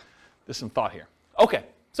time. There's some thought here. Okay,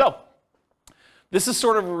 so this is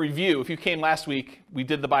sort of a review. If you came last week, we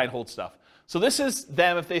did the buy and hold stuff. So this is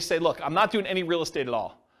them if they say, look, I'm not doing any real estate at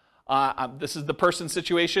all. This is the person's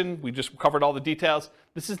situation. We just covered all the details.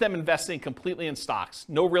 This is them investing completely in stocks.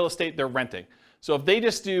 No real estate, they're renting. So if they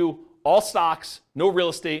just do all stocks, no real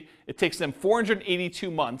estate, it takes them 482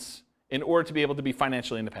 months in order to be able to be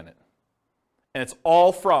financially independent. And it's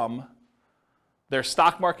all from their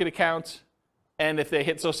stock market account and if they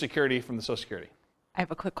hit Social Security from the Social Security. I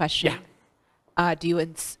have a quick question. Yeah. Do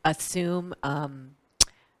you assume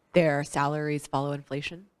their salaries follow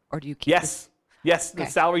inflation, or do you keep Yes. Yes, Okay.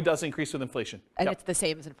 the salary does increase with inflation. and Yep. it's the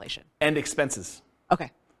same as inflation? And expenses.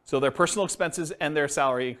 Okay. So their personal expenses and their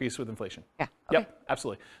salary increase with inflation. Yeah. Okay. Yep,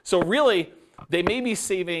 absolutely. So really, they may be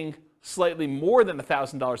saving slightly more than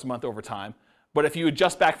 $1,000 a month over time, but if you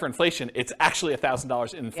adjust back for inflation, it's actually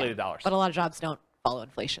 $1,000 in inflated dollars. But a lot of jobs don't follow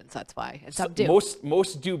inflation, so that's why. And So some do.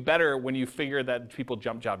 most do better when you figure that people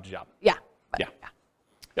jump job to job. Yeah. but- Yeah.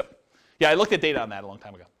 Yep. Yeah, I looked at data on that a long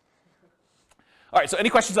time ago. All right, so any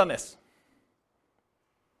questions on this?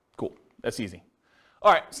 Cool, that's easy.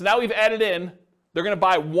 All right, so now we've added in, they're gonna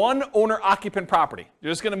buy one owner-occupant property.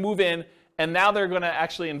 They're just gonna move in, and now they're gonna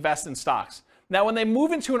actually invest in stocks. Now, when they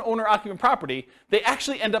move into an owner-occupant property, they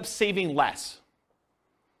actually end up saving less,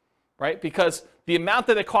 right? Because the amount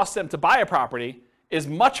that it costs them to buy a property is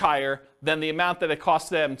much higher than the amount that it costs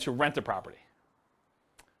them to rent a property.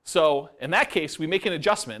 So in that case, we make an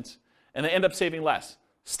adjustment, and they end up saving less.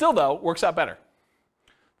 Still, though, works out better.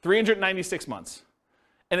 396 months.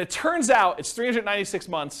 And it turns out it's 396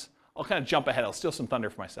 months. I'll kind of jump ahead. I'll steal some thunder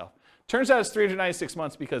for myself. Turns out it's 396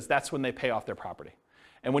 months because that's when they pay off their property.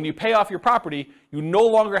 And when you pay off your property, you no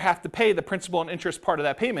longer have to pay the principal and interest part of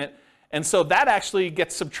that payment. And so that actually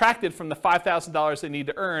gets subtracted from the $5,000 they need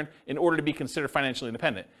to earn in order to be considered financially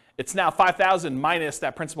independent. It's now $5,000 minus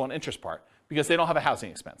that principal and interest part because they don't have a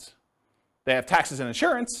housing expense. They have taxes and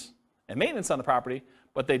insurance and maintenance on the property,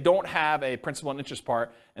 but they don't have a principal and interest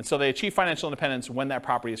part, and so they achieve financial independence when that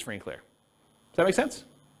property is free and clear. Does that make sense?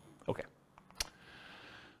 Okay.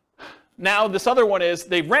 Now, this other one is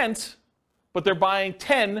they rent, but they're buying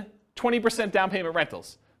 20% down payment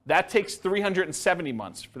rentals. That takes 370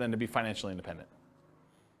 months for them to be financially independent.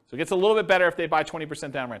 So it gets a little bit better if they buy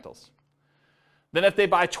 20% down rentals. Then if they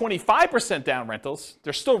buy 25% down rentals,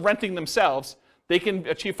 they're still renting themselves, they can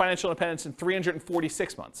achieve financial independence in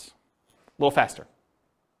 346 months. A little faster.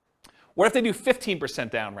 What if they do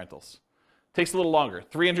 15% down rentals? Takes a little longer,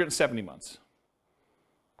 370 months.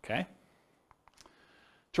 Okay?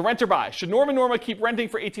 To rent or buy. Should Norm and Norma keep renting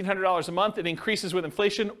for $1,800 a month? It increases with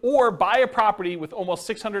inflation, or buy a property with almost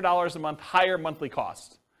 $600 a month higher monthly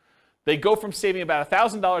cost. They go from saving about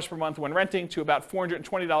 $1,000 per month when renting to about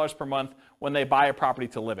 $420 per month when they buy a property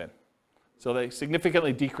to live in. So they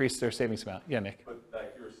significantly decrease their savings amount. Yeah, Nick? But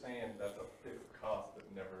like you were saying, that's a fixed cost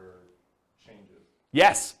that never changes.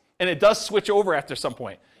 Yes, and it does switch over after some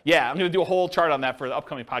point. Yeah, I'm going to do a whole chart on that for the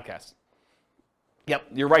upcoming podcast. Yep,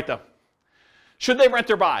 you're right though. Should they rent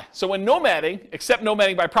or buy? So when nomading, except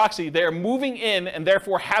nomading by proxy, they are moving in and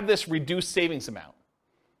therefore have this reduced savings amount.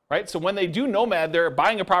 Right? So when they do nomad, they're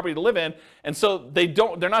buying a property to live in, and so they're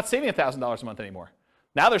not saving $1,000 a month anymore.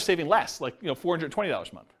 Now they're saving less, like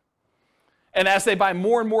 $420 a month. And as they buy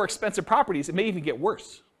more and more expensive properties, it may even get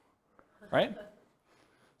worse. Right?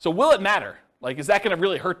 So will it matter? Like, is that going to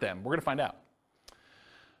really hurt them? We're going to find out.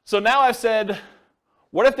 So now I've said,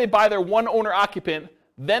 what if they buy their one owner occupant,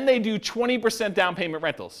 then they do 20% down payment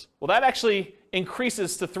rentals? Well, that actually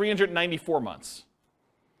increases to 394 months.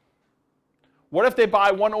 What if they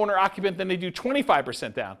buy one owner occupant, then they do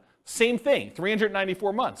 25% down? Same thing,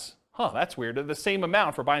 394 months. Huh, that's weird. They're the same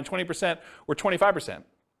amount for buying 20% or 25%.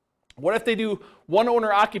 What if they do one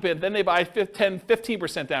owner occupant, then they buy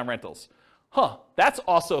 15% down rentals? Huh, that's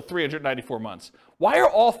also 394 months. Why are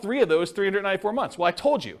all three of those 394 months? Well, I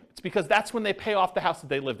told you. It's because that's when they pay off the house that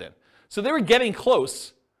they lived in. So they were getting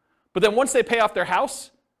close, but then once they pay off their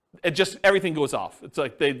house, everything goes off. It's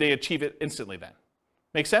like they achieve it instantly then.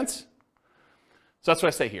 Make sense? So that's what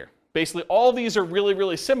I say here. Basically, all these are really,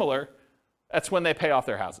 really similar. That's when they pay off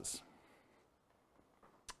their houses.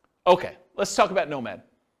 Okay, let's talk about Nomad.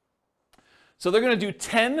 So they're going to do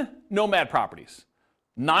 10 Nomad properties.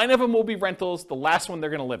 9 of them will be rentals. The last one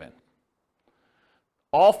they're going to live in.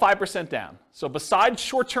 All 5% down. So besides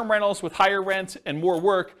short-term rentals with higher rent and more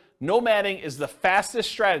work, nomading is the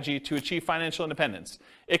fastest strategy to achieve financial independence.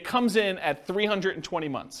 It comes in at 320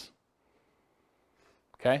 months.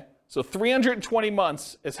 Okay? So 320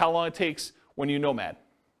 months is how long it takes when you nomad.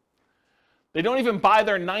 They don't even buy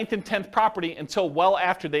their 9th and 10th property until well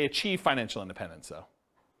after they achieve financial independence, though.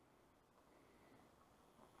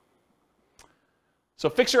 So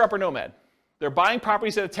fixer-upper nomad. They're buying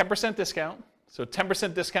properties at a 10% discount. So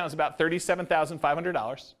 10% discount is about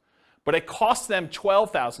 $37,500. But it costs them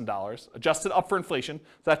 $12,000, adjusted up for inflation.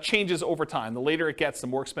 So that changes over time. The later it gets, the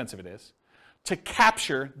more expensive it is, to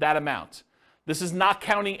capture that amount. This is not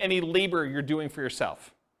counting any labor you're doing for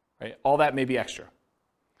yourself. Right? All that may be extra.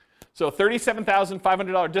 So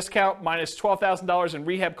 $37,500 discount minus $12,000 in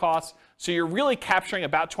rehab costs. So you're really capturing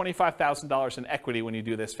about $25,000 in equity when you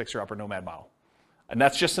do this fixer-upper nomad model. And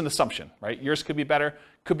that's just an assumption, right? Yours could be better,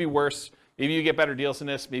 could be worse. Maybe you get better deals than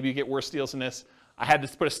this. Maybe you get worse deals than this. I had to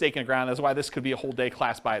put a stake in the ground. That's why this could be a whole day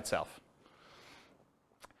class by itself.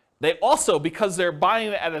 They also, because they're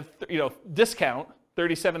buying it at a discount,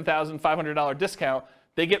 $37,500 discount,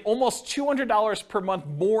 they get almost $200 per month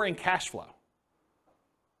more in cash flow.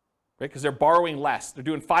 Right? Because they're borrowing less. They're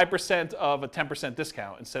doing 5% of a 10%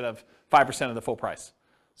 discount instead of 5% of the full price.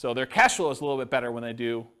 So their cash flow is a little bit better when they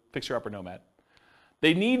do fixer-upper nomad.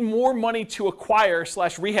 They need more money to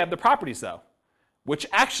acquire/rehab the properties, though, which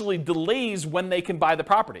actually delays when they can buy the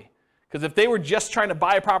property. Because if they were just trying to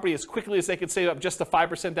buy a property as quickly as they could save up just a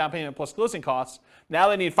 5% down payment plus closing costs, now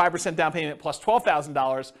they need 5% down payment plus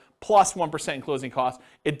 $12,000 plus 1% in closing costs.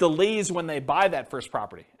 It delays when they buy that first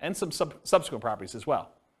property and some subsequent properties as well.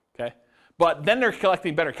 Okay? But then they're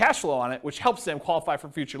collecting better cash flow on it, which helps them qualify for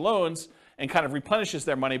future loans and kind of replenishes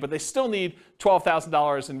their money, but they still need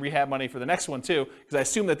 $12,000 in rehab money for the next one too, because I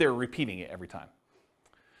assume that they're repeating it every time.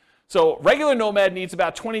 So regular nomad needs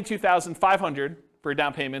about $22,500 for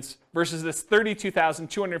down payments versus this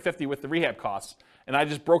 $32,250 with the rehab costs. And I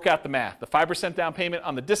just broke out the math. The 5% down payment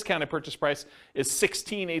on the discounted purchase price is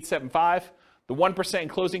 $16,875. The 1% in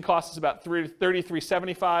closing costs is about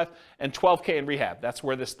 $33,775 and $12K in rehab. That's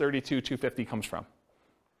where this $32,250 comes from.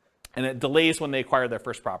 And it delays when they acquire their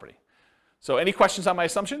first property. So any questions on my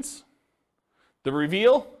assumptions? The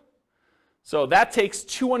reveal. So that takes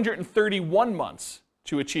 231 months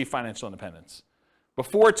to achieve financial independence.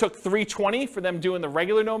 Before it took 320 for them doing the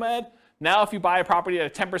regular nomad. Now if you buy a property at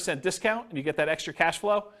a 10% discount and you get that extra cash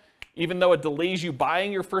flow, even though it delays you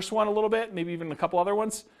buying your first one a little bit, maybe even a couple other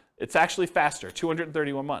ones, it's actually faster,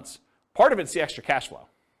 231 months. Part of it's the extra cash flow.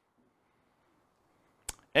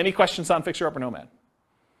 Any questions on fixer-upper nomad?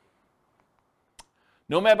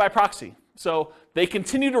 Nomad by proxy. So they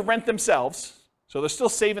continue to rent themselves, so they're still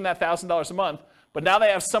saving that $1,000 a month, but now they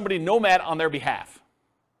have somebody nomad on their behalf.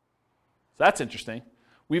 So that's interesting.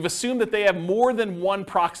 We've assumed that they have more than one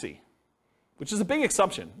proxy, which is a big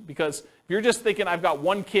assumption, because if you're just thinking I've got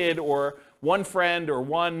one kid or one friend or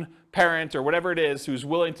one parent or whatever it is who's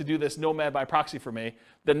willing to do this nomad by proxy for me,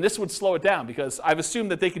 then this would slow it down, because I've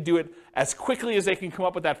assumed that they could do it as quickly as they can come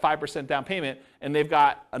up with that 5% down payment, and they've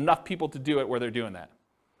got enough people to do it where they're doing that.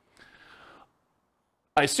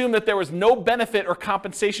 I assume that there was no benefit or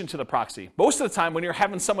compensation to the proxy. Most of the time when you're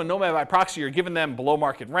having someone nomad by proxy, you're giving them below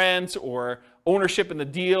market rent or ownership in the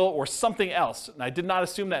deal or something else. And I did not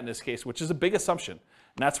assume that in this case, which is a big assumption.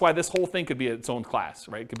 And that's why this whole thing could be its own class,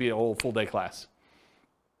 right? It could be a whole full day class.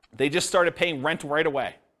 They just started paying rent right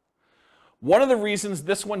away. One of the reasons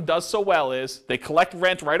this one does so well is they collect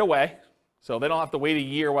rent right away, so they don't have to wait a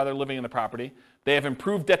year while they're living in the property. They have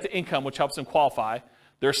improved debt to income, which helps them qualify.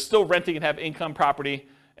 They're still renting and have income property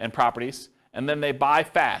and properties, and then they buy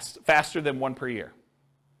faster than one per year,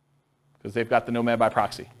 because they've got the nomad by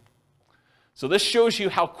proxy. So this shows you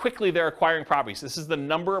how quickly they're acquiring properties. This is the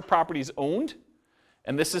number of properties owned,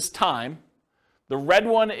 and this is time. The red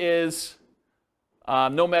one is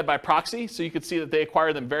nomad by proxy, so you can see that they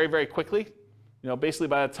acquire them very, very quickly. Basically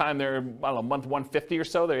by the time they're, month 150 or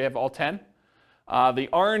so, they have all 10. The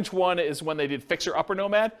orange one is when they did fixer-upper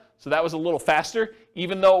nomad, so that was a little faster,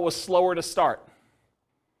 even though it was slower to start.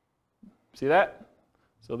 See that?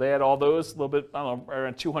 So they had all those, a little bit,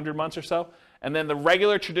 around 200 months or so. And then the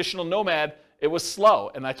regular traditional nomad, it was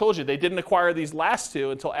slow. And I told you, they didn't acquire these last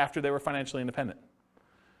two until after they were financially independent.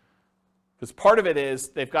 Because part of it is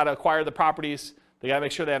they've got to acquire the properties, they got to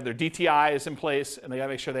make sure they have their DTIs in place, and they got to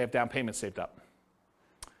make sure they have down payments saved up.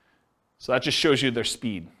 So that just shows you their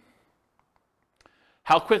speed.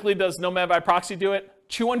 How quickly does nomad by proxy do it?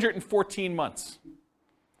 214 months.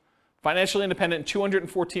 Financially independent in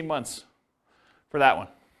 214 months. for that one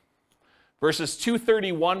versus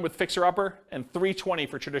 $231 with Fixer Upper and $320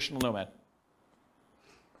 for traditional Nomad.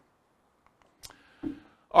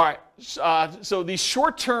 All right, so these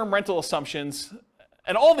short-term rental assumptions,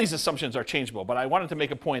 and all these assumptions are changeable, but I wanted to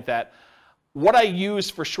make a point that what I use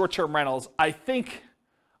for short-term rentals, I think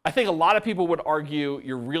a lot of people would argue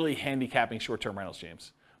you're really handicapping short-term rentals,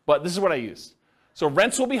 James. But this is what I use. So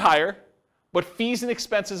rents will be higher, but fees and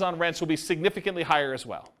expenses on rents will be significantly higher as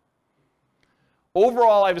well.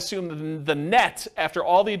 Overall, I've assumed the net, after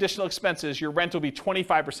all the additional expenses, your rent will be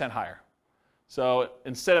 25% higher. So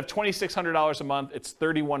instead of $2,600 a month, it's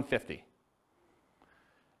 $3,150.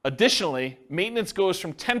 Additionally, maintenance goes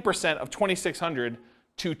from 10% of $2,600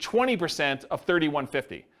 to 20% of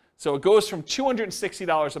 $3,150. So it goes from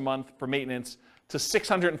 $260 a month for maintenance to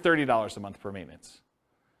 $630 a month for maintenance.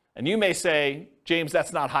 And you may say, James,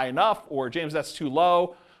 that's not high enough, or James, that's too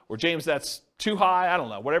low, or James, that's too high. I don't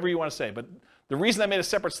know, whatever you want to say. But the reason I made a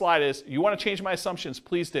separate slide is, you want to change my assumptions,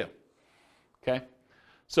 please do. Okay?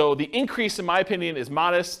 So the increase, in my opinion, is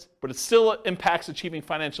modest, but it still impacts achieving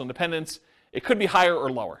financial independence. It could be higher or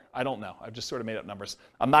lower. I don't know. I've just sort of made up numbers.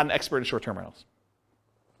 I'm not an expert in short-term rentals.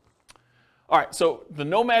 All right, so the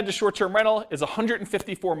Nomad to short-term rental is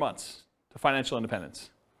 154 months to financial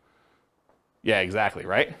independence. Yeah, exactly,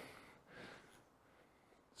 right?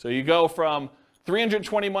 So you go from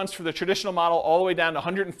 320 months for the traditional model all the way down to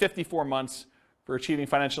 154 months for achieving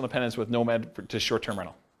financial independence with Nomad to short-term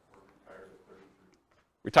rental.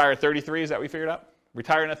 Retire at 33, is that what we figured out?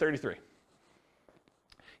 Retiring at 33.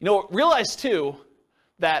 You know, realize too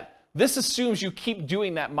that this assumes you keep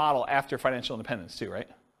doing that model after financial independence too, right?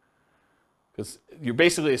 Because you're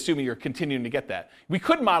basically assuming you're continuing to get that. We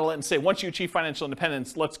could model it and say, once you achieve financial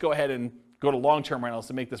independence, let's go ahead and go to long-term rentals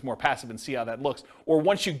to make this more passive and see how that looks. Or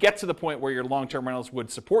once you get to the point where your long-term rentals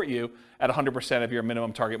would support you at 100% of your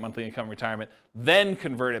minimum target monthly income retirement, then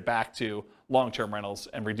convert it back to long-term rentals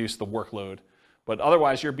and reduce the workload. But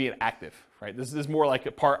otherwise, you're being active, right? This is more like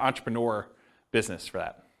a part entrepreneur business for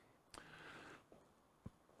that.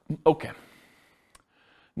 Okay.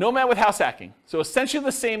 Nomad with house hacking. So essentially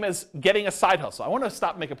the same as getting a side hustle. I want to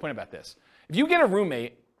stop and make a point about this. If you get a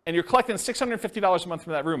roommate and you're collecting $650 a month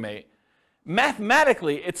from that roommate,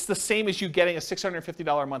 mathematically, it's the same as you getting a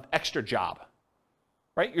 $650 a month extra job,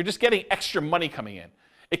 right? You're just getting extra money coming in.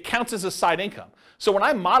 It counts as a side income. So when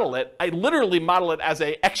I model it, I literally model it as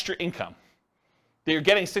an extra income. That you're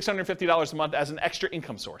getting $650 a month as an extra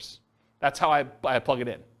income source. That's how I plug it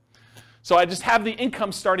in. So I just have the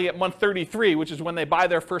income starting at month 33, which is when they buy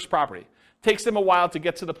their first property. It takes them a while to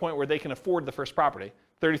get to the point where they can afford the first property,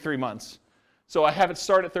 33 months. So I have it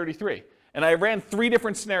start at 33. And I ran 3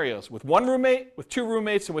 different scenarios, with 1 roommate, with 2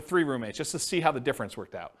 roommates, and with 3 roommates, just to see how the difference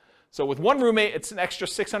worked out. So with 1 roommate, it's an extra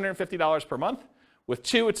 $650 per month. With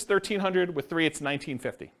 2, it's $1,300. With 3, it's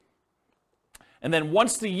 $1,950. And then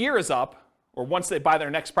once the year is up, or once they buy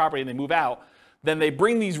their next property and they move out, then they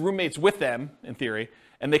bring these roommates with them, in theory,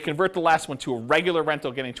 and they convert the last one to a regular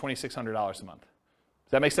rental getting $2,600 a month.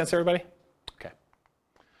 Does that make sense, everybody? Okay.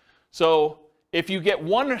 So if you get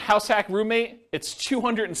 1 house hack roommate, it's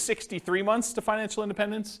 263 months to financial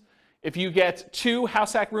independence. If you get 2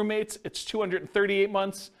 house hack roommates, it's 238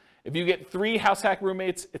 months. If you get 3 house hack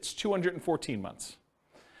roommates, it's 214 months.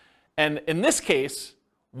 And in this case,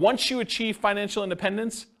 once you achieve financial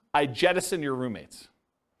independence, I jettison your roommates.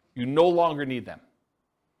 You no longer need them.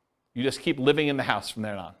 You just keep living in the house from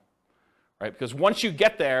there on, right? Because once you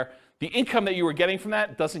get there, the income that you were getting from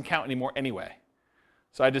that doesn't count anymore anyway.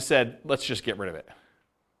 So I just said, let's just get rid of it.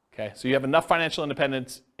 Okay, so you have enough financial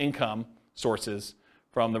independence income sources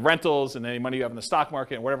from the rentals and any money you have in the stock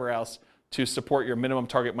market and whatever else to support your minimum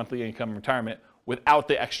target monthly income in retirement without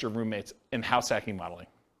the extra roommates in house hacking modeling.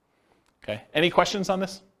 Okay, any questions on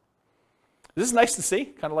this? This is nice to see,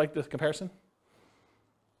 kind of like the comparison.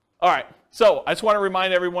 All right, so I just want to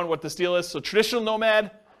remind everyone what this deal is. So traditional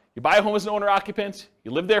Nomad, you buy a home as an owner-occupant,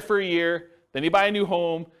 you live there for a year, then you buy a new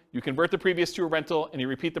home, you convert the previous to a rental, and you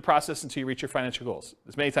repeat the process until you reach your financial goals,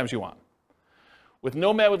 as many times as you want. With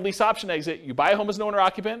Nomad with lease option exit, you buy a home as an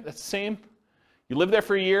owner-occupant, that's the same. You live there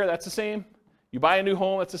for a year, that's the same. You buy a new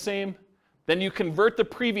home, that's the same. Then you convert the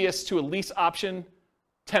previous to a lease option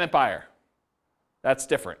tenant buyer. That's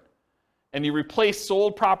different. And you replace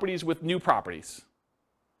sold properties with new properties.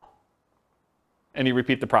 And you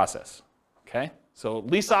repeat the process, okay? So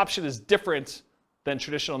lease option is different than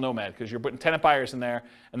traditional Nomad because you're putting tenant buyers in there,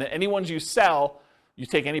 and then any ones you sell, you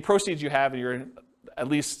take any proceeds you have, and you're, at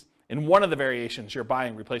least in one of the variations, you're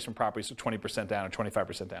buying replacement properties with 20% down or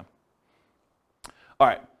 25% down. All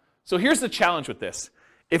right, so here's the challenge with this.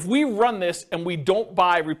 If we run this and we don't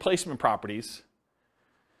buy replacement properties,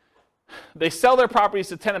 they sell their properties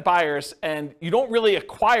to tenant buyers, and you don't really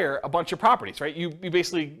acquire a bunch of properties, right? You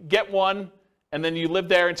basically get one, and then you live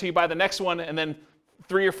there until you buy the next one, and then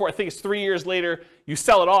 3 or 4, I think it's 3 years later, you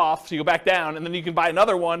sell it off, so you go back down, and then you can buy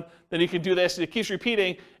another one, then you can do this, and it keeps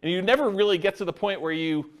repeating, and you never really get to the point where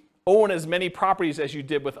you own as many properties as you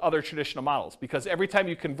did with other traditional models, because every time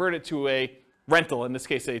you convert it to a rental, in this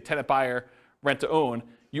case a tenant buyer rent to own,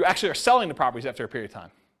 you actually are selling the properties after a period of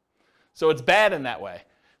time. So it's bad in that way.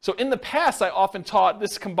 So in the past, I often taught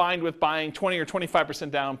this combined with buying 20 or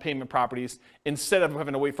 25% down payment properties instead of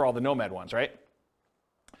having to wait for all the Nomad ones, right?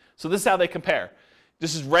 So this is how they compare.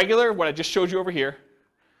 This is regular, what I just showed you over here.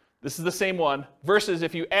 This is the same one, versus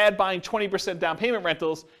if you add buying 20% down payment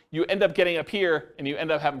rentals, you end up getting up here and you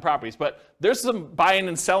end up having properties. But there's some buying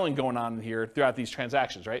and selling going on here throughout these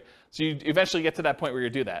transactions, right? So you eventually get to that point where you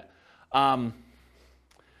do that.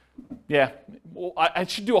 Yeah, well, I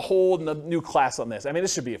should do a whole new class on this. I mean,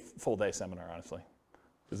 this should be a full day seminar, honestly,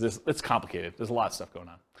 because it's complicated. There's a lot of stuff going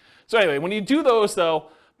on. So anyway, when you do those, though,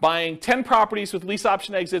 buying 10 properties with lease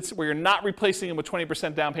option exits where you're not replacing them with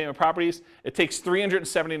 20% down payment properties, it takes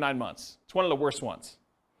 379 months. It's one of the worst ones.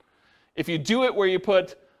 If you do it where you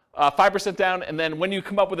put 5% down, and then when you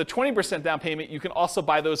come up with a 20% down payment, you can also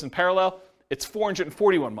buy those in parallel, it's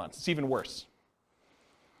 441 months. It's even worse.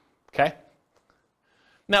 Okay?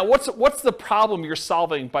 Now, what's the problem you're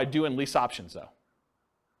solving by doing lease options, though?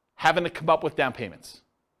 Having to come up with down payments,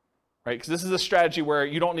 right? Because this is a strategy where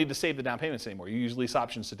you don't need to save the down payments anymore. You use lease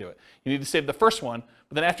options to do it. You need to save the first one,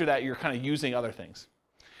 but then after that, you're kind of using other things.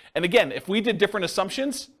 And again, if we did different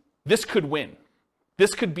assumptions, this could win.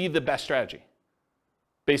 This could be the best strategy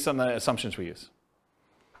based on the assumptions we use.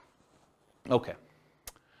 Okay.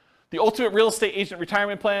 The ultimate real estate agent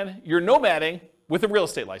retirement plan, you're nomading with a real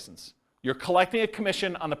estate license. You're collecting a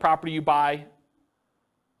commission on the property you buy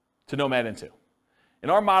to nomad into.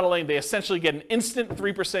 In our modeling, they essentially get an instant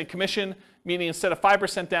 3% commission, meaning instead of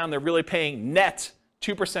 5% down, they're really paying net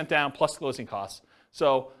 2% down plus closing costs.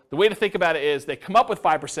 So the way to think about it is they come up with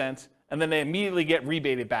 5%, and then they immediately get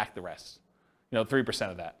rebated back the rest.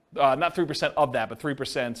 3% of that. Not 3% of that, but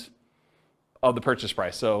 3% of the purchase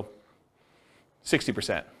price, so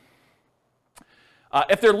 60%.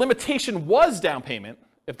 If their limitation was down payment,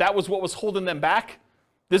 if that was what was holding them back,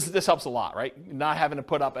 this helps a lot, right? Not having to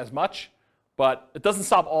put up as much, but it doesn't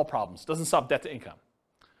solve all problems. It doesn't solve debt to income.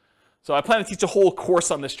 So I plan to teach a whole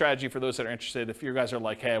course on this strategy for those that are interested. If you guys are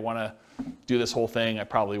like, hey, I want to do this whole thing, I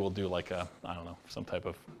probably will do like some type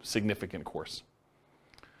of significant course.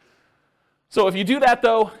 So if you do that,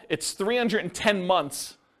 though, it's 310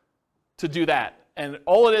 months to do that. And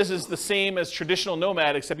all it is the same as traditional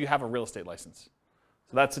Nomad, except you have a real estate license.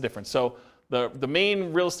 So that's the difference. So the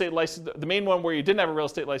main real estate license, the main one where you didn't have a real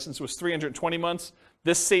estate license was 320 months.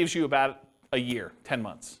 This saves you about a year, 10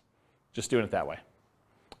 months, just doing it that way.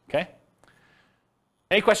 Okay?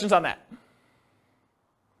 Any questions on that?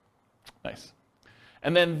 Nice.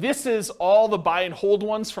 And then this is all the buy and hold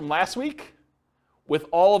ones from last week with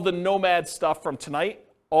all of the Nomad stuff from tonight,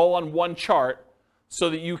 all on one chart so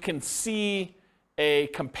that you can see a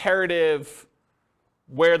comparative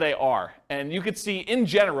where they are. And you can see in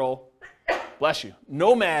general, bless you,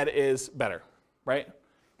 Nomad is better, right?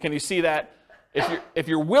 Can you see that? If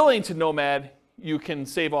you're willing to Nomad, you can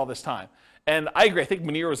save all this time. And I agree. I think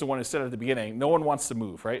Munir was the one who said at the beginning, no one wants to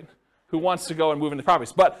move, right? Who wants to go and move into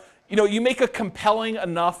properties? But you make a compelling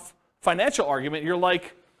enough financial argument. You're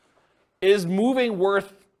like, is moving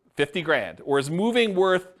worth 50 grand? Or is moving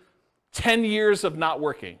worth 10 years of not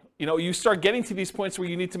working? You start getting to these points where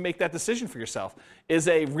you need to make that decision for yourself. Is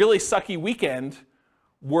a really sucky weekend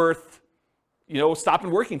worth stopping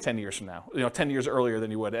working 10 years from now, 10 years earlier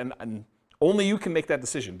than you would. And only you can make that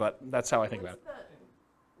decision, but that's how I think about it. What's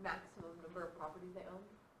the maximum number of properties they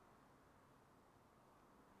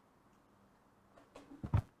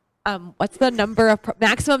own? What's the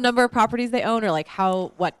maximum number of properties they own, or like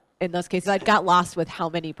what in those cases? I got lost with how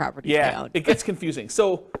many properties they own. It gets confusing.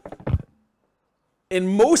 So in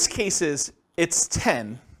most cases, it's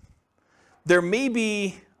 10. There may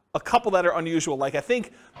be a couple that are unusual. Like I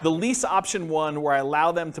think the lease option one where I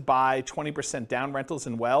allow them to buy 20% down rentals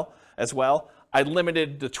as well, I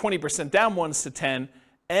limited the 20% down ones to 10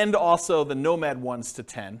 and also the Nomad ones to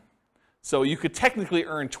 10. So you could technically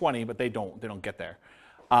earn 20, but they don't get there.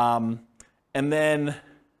 And then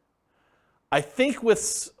I think I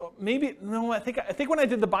think when I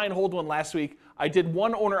did the buy and hold one last week, I did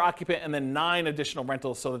one owner occupant and then 9 additional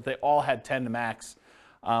rentals so that they all had 10 to max.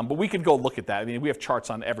 But we could go look at that. I mean, we have charts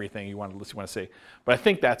on everything you want to see. But I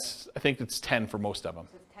think it's 10 for most of them.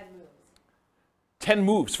 So it's 10 moves. 10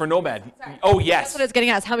 moves for Nomad. Oh, yes. That's what I was getting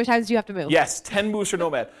at, is how many times do you have to move? Yes, 10 moves for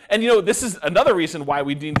Nomad. And this is another reason why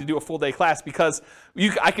we need to do a full day class, because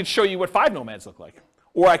I could show you what 5 Nomads look like.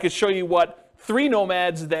 Or I could show you what 3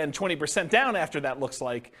 Nomads, then 20% down after that looks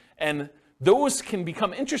like. And those can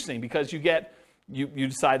become interesting because you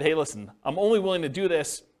decide, hey, listen, I'm only willing to do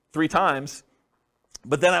this 3 times,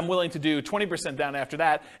 but then I'm willing to do 20% down after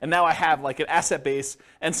that. And now I have like an asset base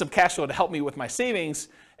and some cash flow to help me with my savings,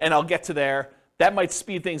 and I'll get to there. That might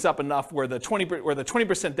speed things up enough where the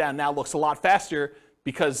 20% down now looks a lot faster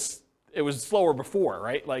because it was slower before,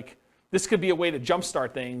 right? Like, this could be a way to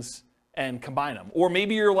jumpstart things and combine them. Or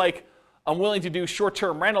maybe you're like, I'm willing to do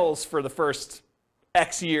short-term rentals for the first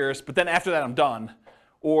X years, but then after that I'm done.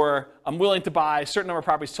 Or I'm willing to buy a certain number of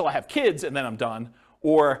properties till I have kids and then I'm done.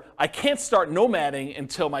 Or I can't start nomading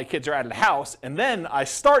until my kids are out of the house and then I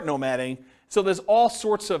start nomading. So there's all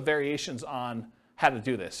sorts of variations on how to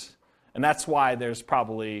do this. And that's why there's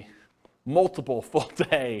probably multiple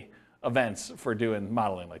full-day events for doing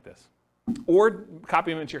modeling like this. Or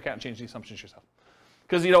copy them into your account and change the assumptions yourself.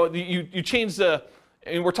 Because you change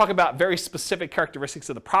and we're talking about very specific characteristics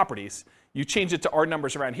of the properties. You change it to our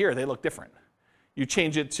numbers around here, they look different. You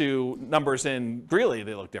change it to numbers in Greeley,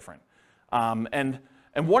 they look different. And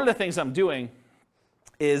one of the things I'm doing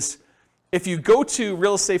is, if you go to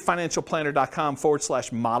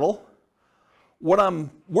realestatefinancialplanner.com/model, what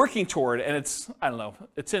I'm working toward, and it's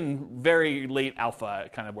in very late alpha,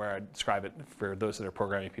 kind of where I describe it for those that are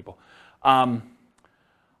programming people. I'm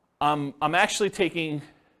actually taking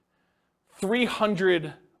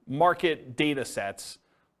 300 market data sets,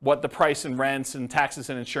 what the price and rents and taxes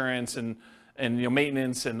and insurance and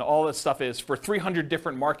maintenance and all that stuff is for 300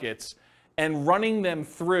 different markets, and running them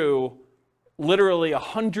through literally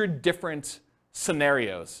 100 different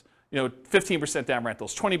scenarios. 15% down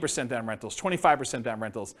rentals, 20% down rentals, 25% down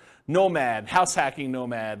rentals, Nomad, house hacking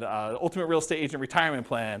Nomad, ultimate real estate agent retirement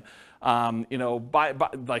plan,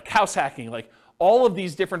 like house hacking, like all of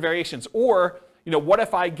these different variations. Or, what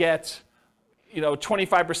if I get,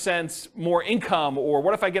 25% more income, or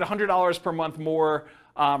what if I get $100 per month more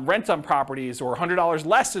rent on properties, or $100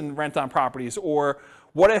 less in rent on properties, or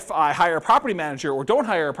what if I hire a property manager or don't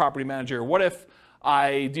hire a property manager? What if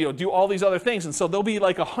I do all these other things? And so there'll be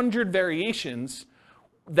like 100 variations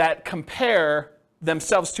that compare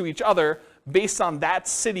themselves to each other based on that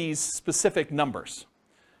city's specific numbers.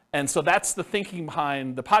 And so that's the thinking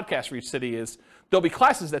behind the podcast for each city. Is there'll be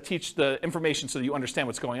classes that teach the information so that you understand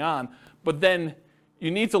what's going on, but then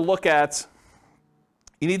you need to look at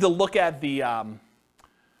the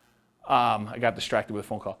I got distracted with a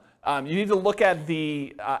phone call. You need to look at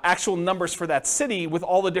the actual numbers for that city with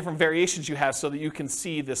all the different variations you have so that you can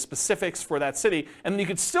see the specifics for that city. And then you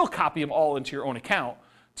could still copy them all into your own account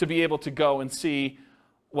to be able to go and see,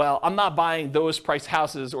 well, I'm not buying those price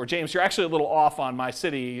houses, or James, you're actually a little off on my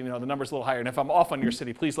city, the number's a little higher. And if I'm off on your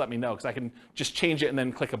city, please let me know, because I can just change it and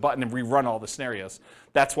then click a button and rerun all the scenarios.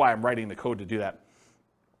 That's why I'm writing the code to do that.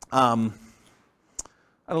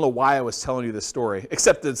 I don't know why I was telling you this story,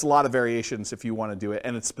 except that it's a lot of variations if you want to do it,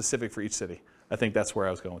 and it's specific for each city. I think that's where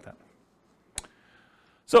I was going with that.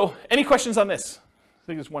 So, any questions on this? I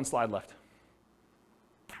think there's one slide left.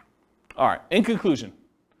 All right, in conclusion,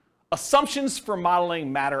 assumptions for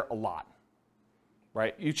modeling matter a lot,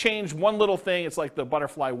 right? You change one little thing, it's like the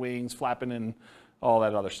butterfly wings flapping and all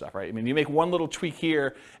that other stuff, right? I mean, you make one little tweak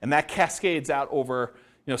here, and that cascades out over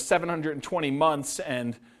 720 months,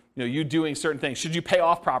 and you doing certain things. Should you pay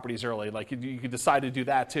off properties early? Like, you could decide to do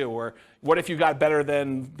that too. Or what if you got better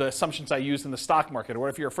than the assumptions I used in the stock market? Or what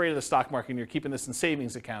if you're afraid of the stock market and you're keeping this in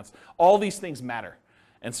savings accounts? All these things matter.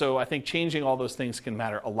 And so I think changing all those things can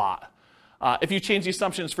matter a lot. If you change the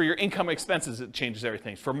assumptions for your income expenses, it changes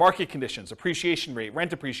everything. For market conditions, appreciation rate,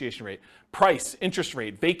 rent appreciation rate, price, interest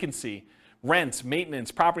rate, vacancy, rent,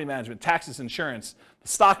 maintenance, property management, taxes, insurance, the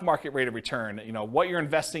stock market rate of return, what you're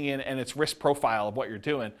investing in and its risk profile of what you're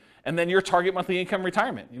doing, and then your target monthly income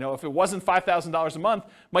retirement. If it wasn't $5,000 a month,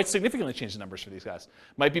 might significantly change the numbers for these guys.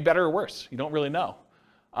 Might be better or worse. You don't really know.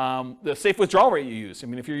 The safe withdrawal rate you use. I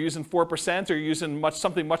mean, if you're using 4% or you're using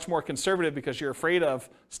something much more conservative because you're afraid of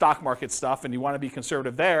stock market stuff and you want to be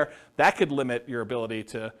conservative there, that could limit your ability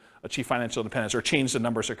to achieve financial independence or change the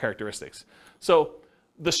numbers or characteristics. So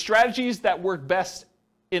the strategies that work best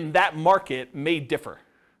in that market may differ.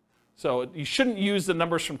 So you shouldn't use the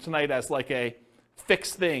numbers from tonight as like a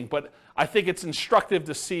fixed thing, but I think it's instructive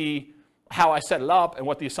to see how I set it up and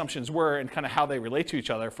what the assumptions were and kind of how they relate to each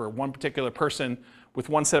other for one particular person with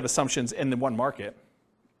one set of assumptions in the one market.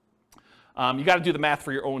 You got to do the math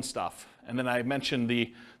for your own stuff. And then I mentioned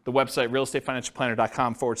the website,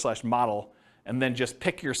 realestatefinancialplanner.com/model, and then just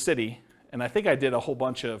pick your city And I think I did a whole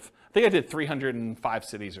bunch of, I think I did 305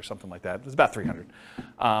 cities or something like that. It was about 300.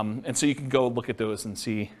 And so you can go look at those and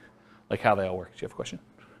see like how they all work. Do you have a question?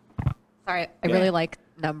 Sorry, I really like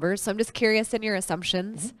numbers. So I'm just curious in your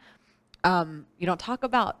assumptions. You don't talk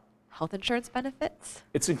about health insurance benefits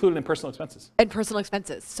It's included in personal expenses. and personal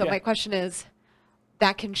expenses. So Yeah. my question is,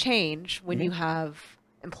 that can change when you have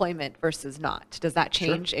employment versus not. Does that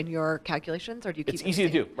change in your calculations, or do you keep It's it easy to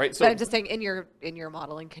the same? do, right? So I'm just saying, in your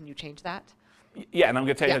modeling, can you change that? Yeah, and I'm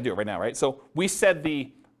going to tell you how Yeah. to do it right now, right? So we said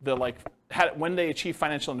the like when they achieve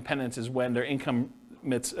financial independence is when their income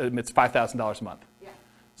emits $5,000 a month. Yeah.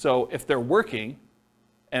 So if they're working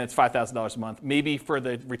and it's $5,000 a month, maybe for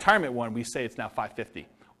the retirement one we say it's now $550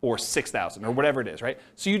 or $6,000 or whatever it is, right?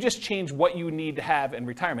 So you just change what you need to have in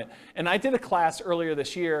retirement. And I did a class earlier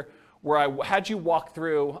this year where I had you walk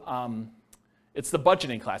through. It's the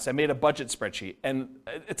budgeting class. I made a budget spreadsheet, and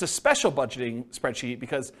it's a special budgeting spreadsheet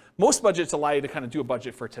because most budgets allow you to kind of do a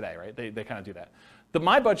budget for today, right? They kind of do that.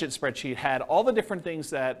 My budget spreadsheet had all the different things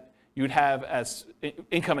that you'd have as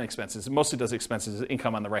income and expenses. It mostly does expenses,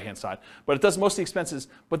 income on the right-hand side, but it does mostly expenses,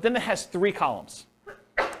 but then it has 3 columns.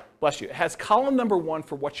 Bless you. It has column number 1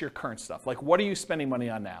 for what's your current stuff, like what are you spending money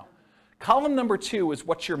on now? Column number 2 is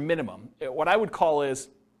what's your minimum. What I would call is,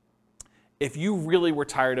 if you really were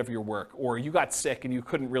tired of your work, or you got sick and you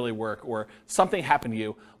couldn't really work, or something happened to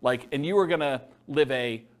you, like, and you were gonna live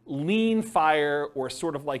a lean fire, or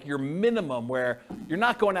sort of like your minimum where you're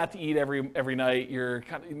not going out to eat every night, you're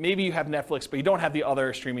maybe you have Netflix, but you don't have the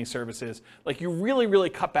other streaming services, like you really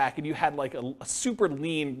cut back and you had like a super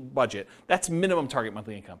lean budget, that's minimum target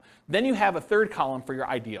monthly income. Then you have a third column for your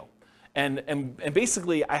ideal. And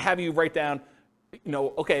basically I have you write down,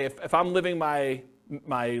 okay, if I'm living my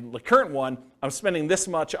current one, I'm spending this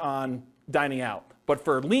much on dining out. But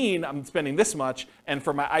for lean, I'm spending this much, and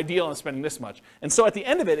for my ideal, I'm spending this much. And so at the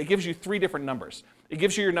end of it, it gives you 3 different numbers. It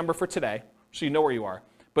gives you your number for today, so you know where you are.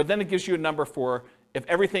 But then it gives you a number for if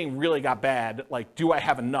everything really got bad, like, do I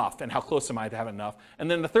have enough, and how close am I to have enough? And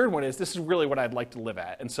then the third one is, this is really what I'd like to live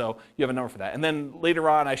at. And so you have a number for that. And then later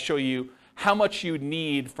on, I show you how much you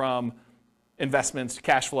need from investments,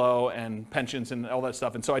 cash flow, and pensions, and all that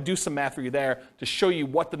stuff. And so I do some math for you there to show you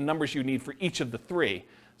what the numbers you need for each of the 3,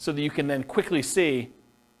 so that you can then quickly see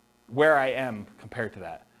where I am compared to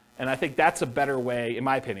that. And I think that's a better way, in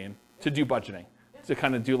my opinion, to do budgeting, to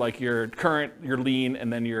kind of do like your current, your lean,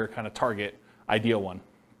 and then your kind of target ideal one.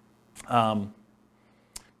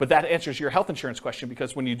 But that answers your health insurance question,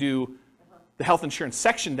 because when you do the health insurance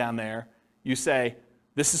section down there, you say,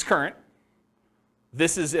 this is current.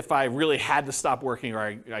 This is if I really had to stop working,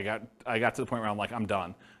 or I got to the point where I'm like, I'm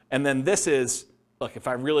done. And then this is, look, if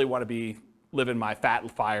I really want to be living my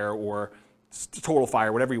fat fire or total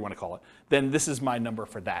fire, whatever you want to call it, then this is my number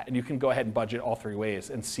for that. And you can go ahead and budget all 3 ways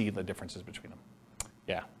and see the differences between them.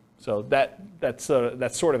 Yeah. So that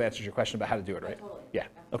sort of answers your question about how to do it, right? Totally. Yeah.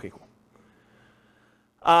 Okay, cool.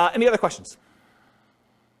 Any other questions?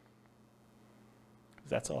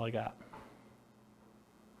 That's all I got.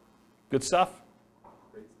 Good stuff?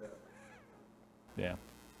 Great stuff. Yeah.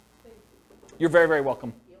 You're very, very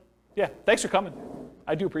welcome. Yeah, thanks for coming.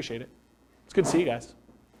 I do appreciate it. It's good to see you guys.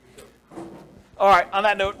 All right, on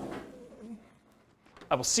that note,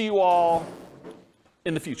 I will see you all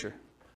in the future.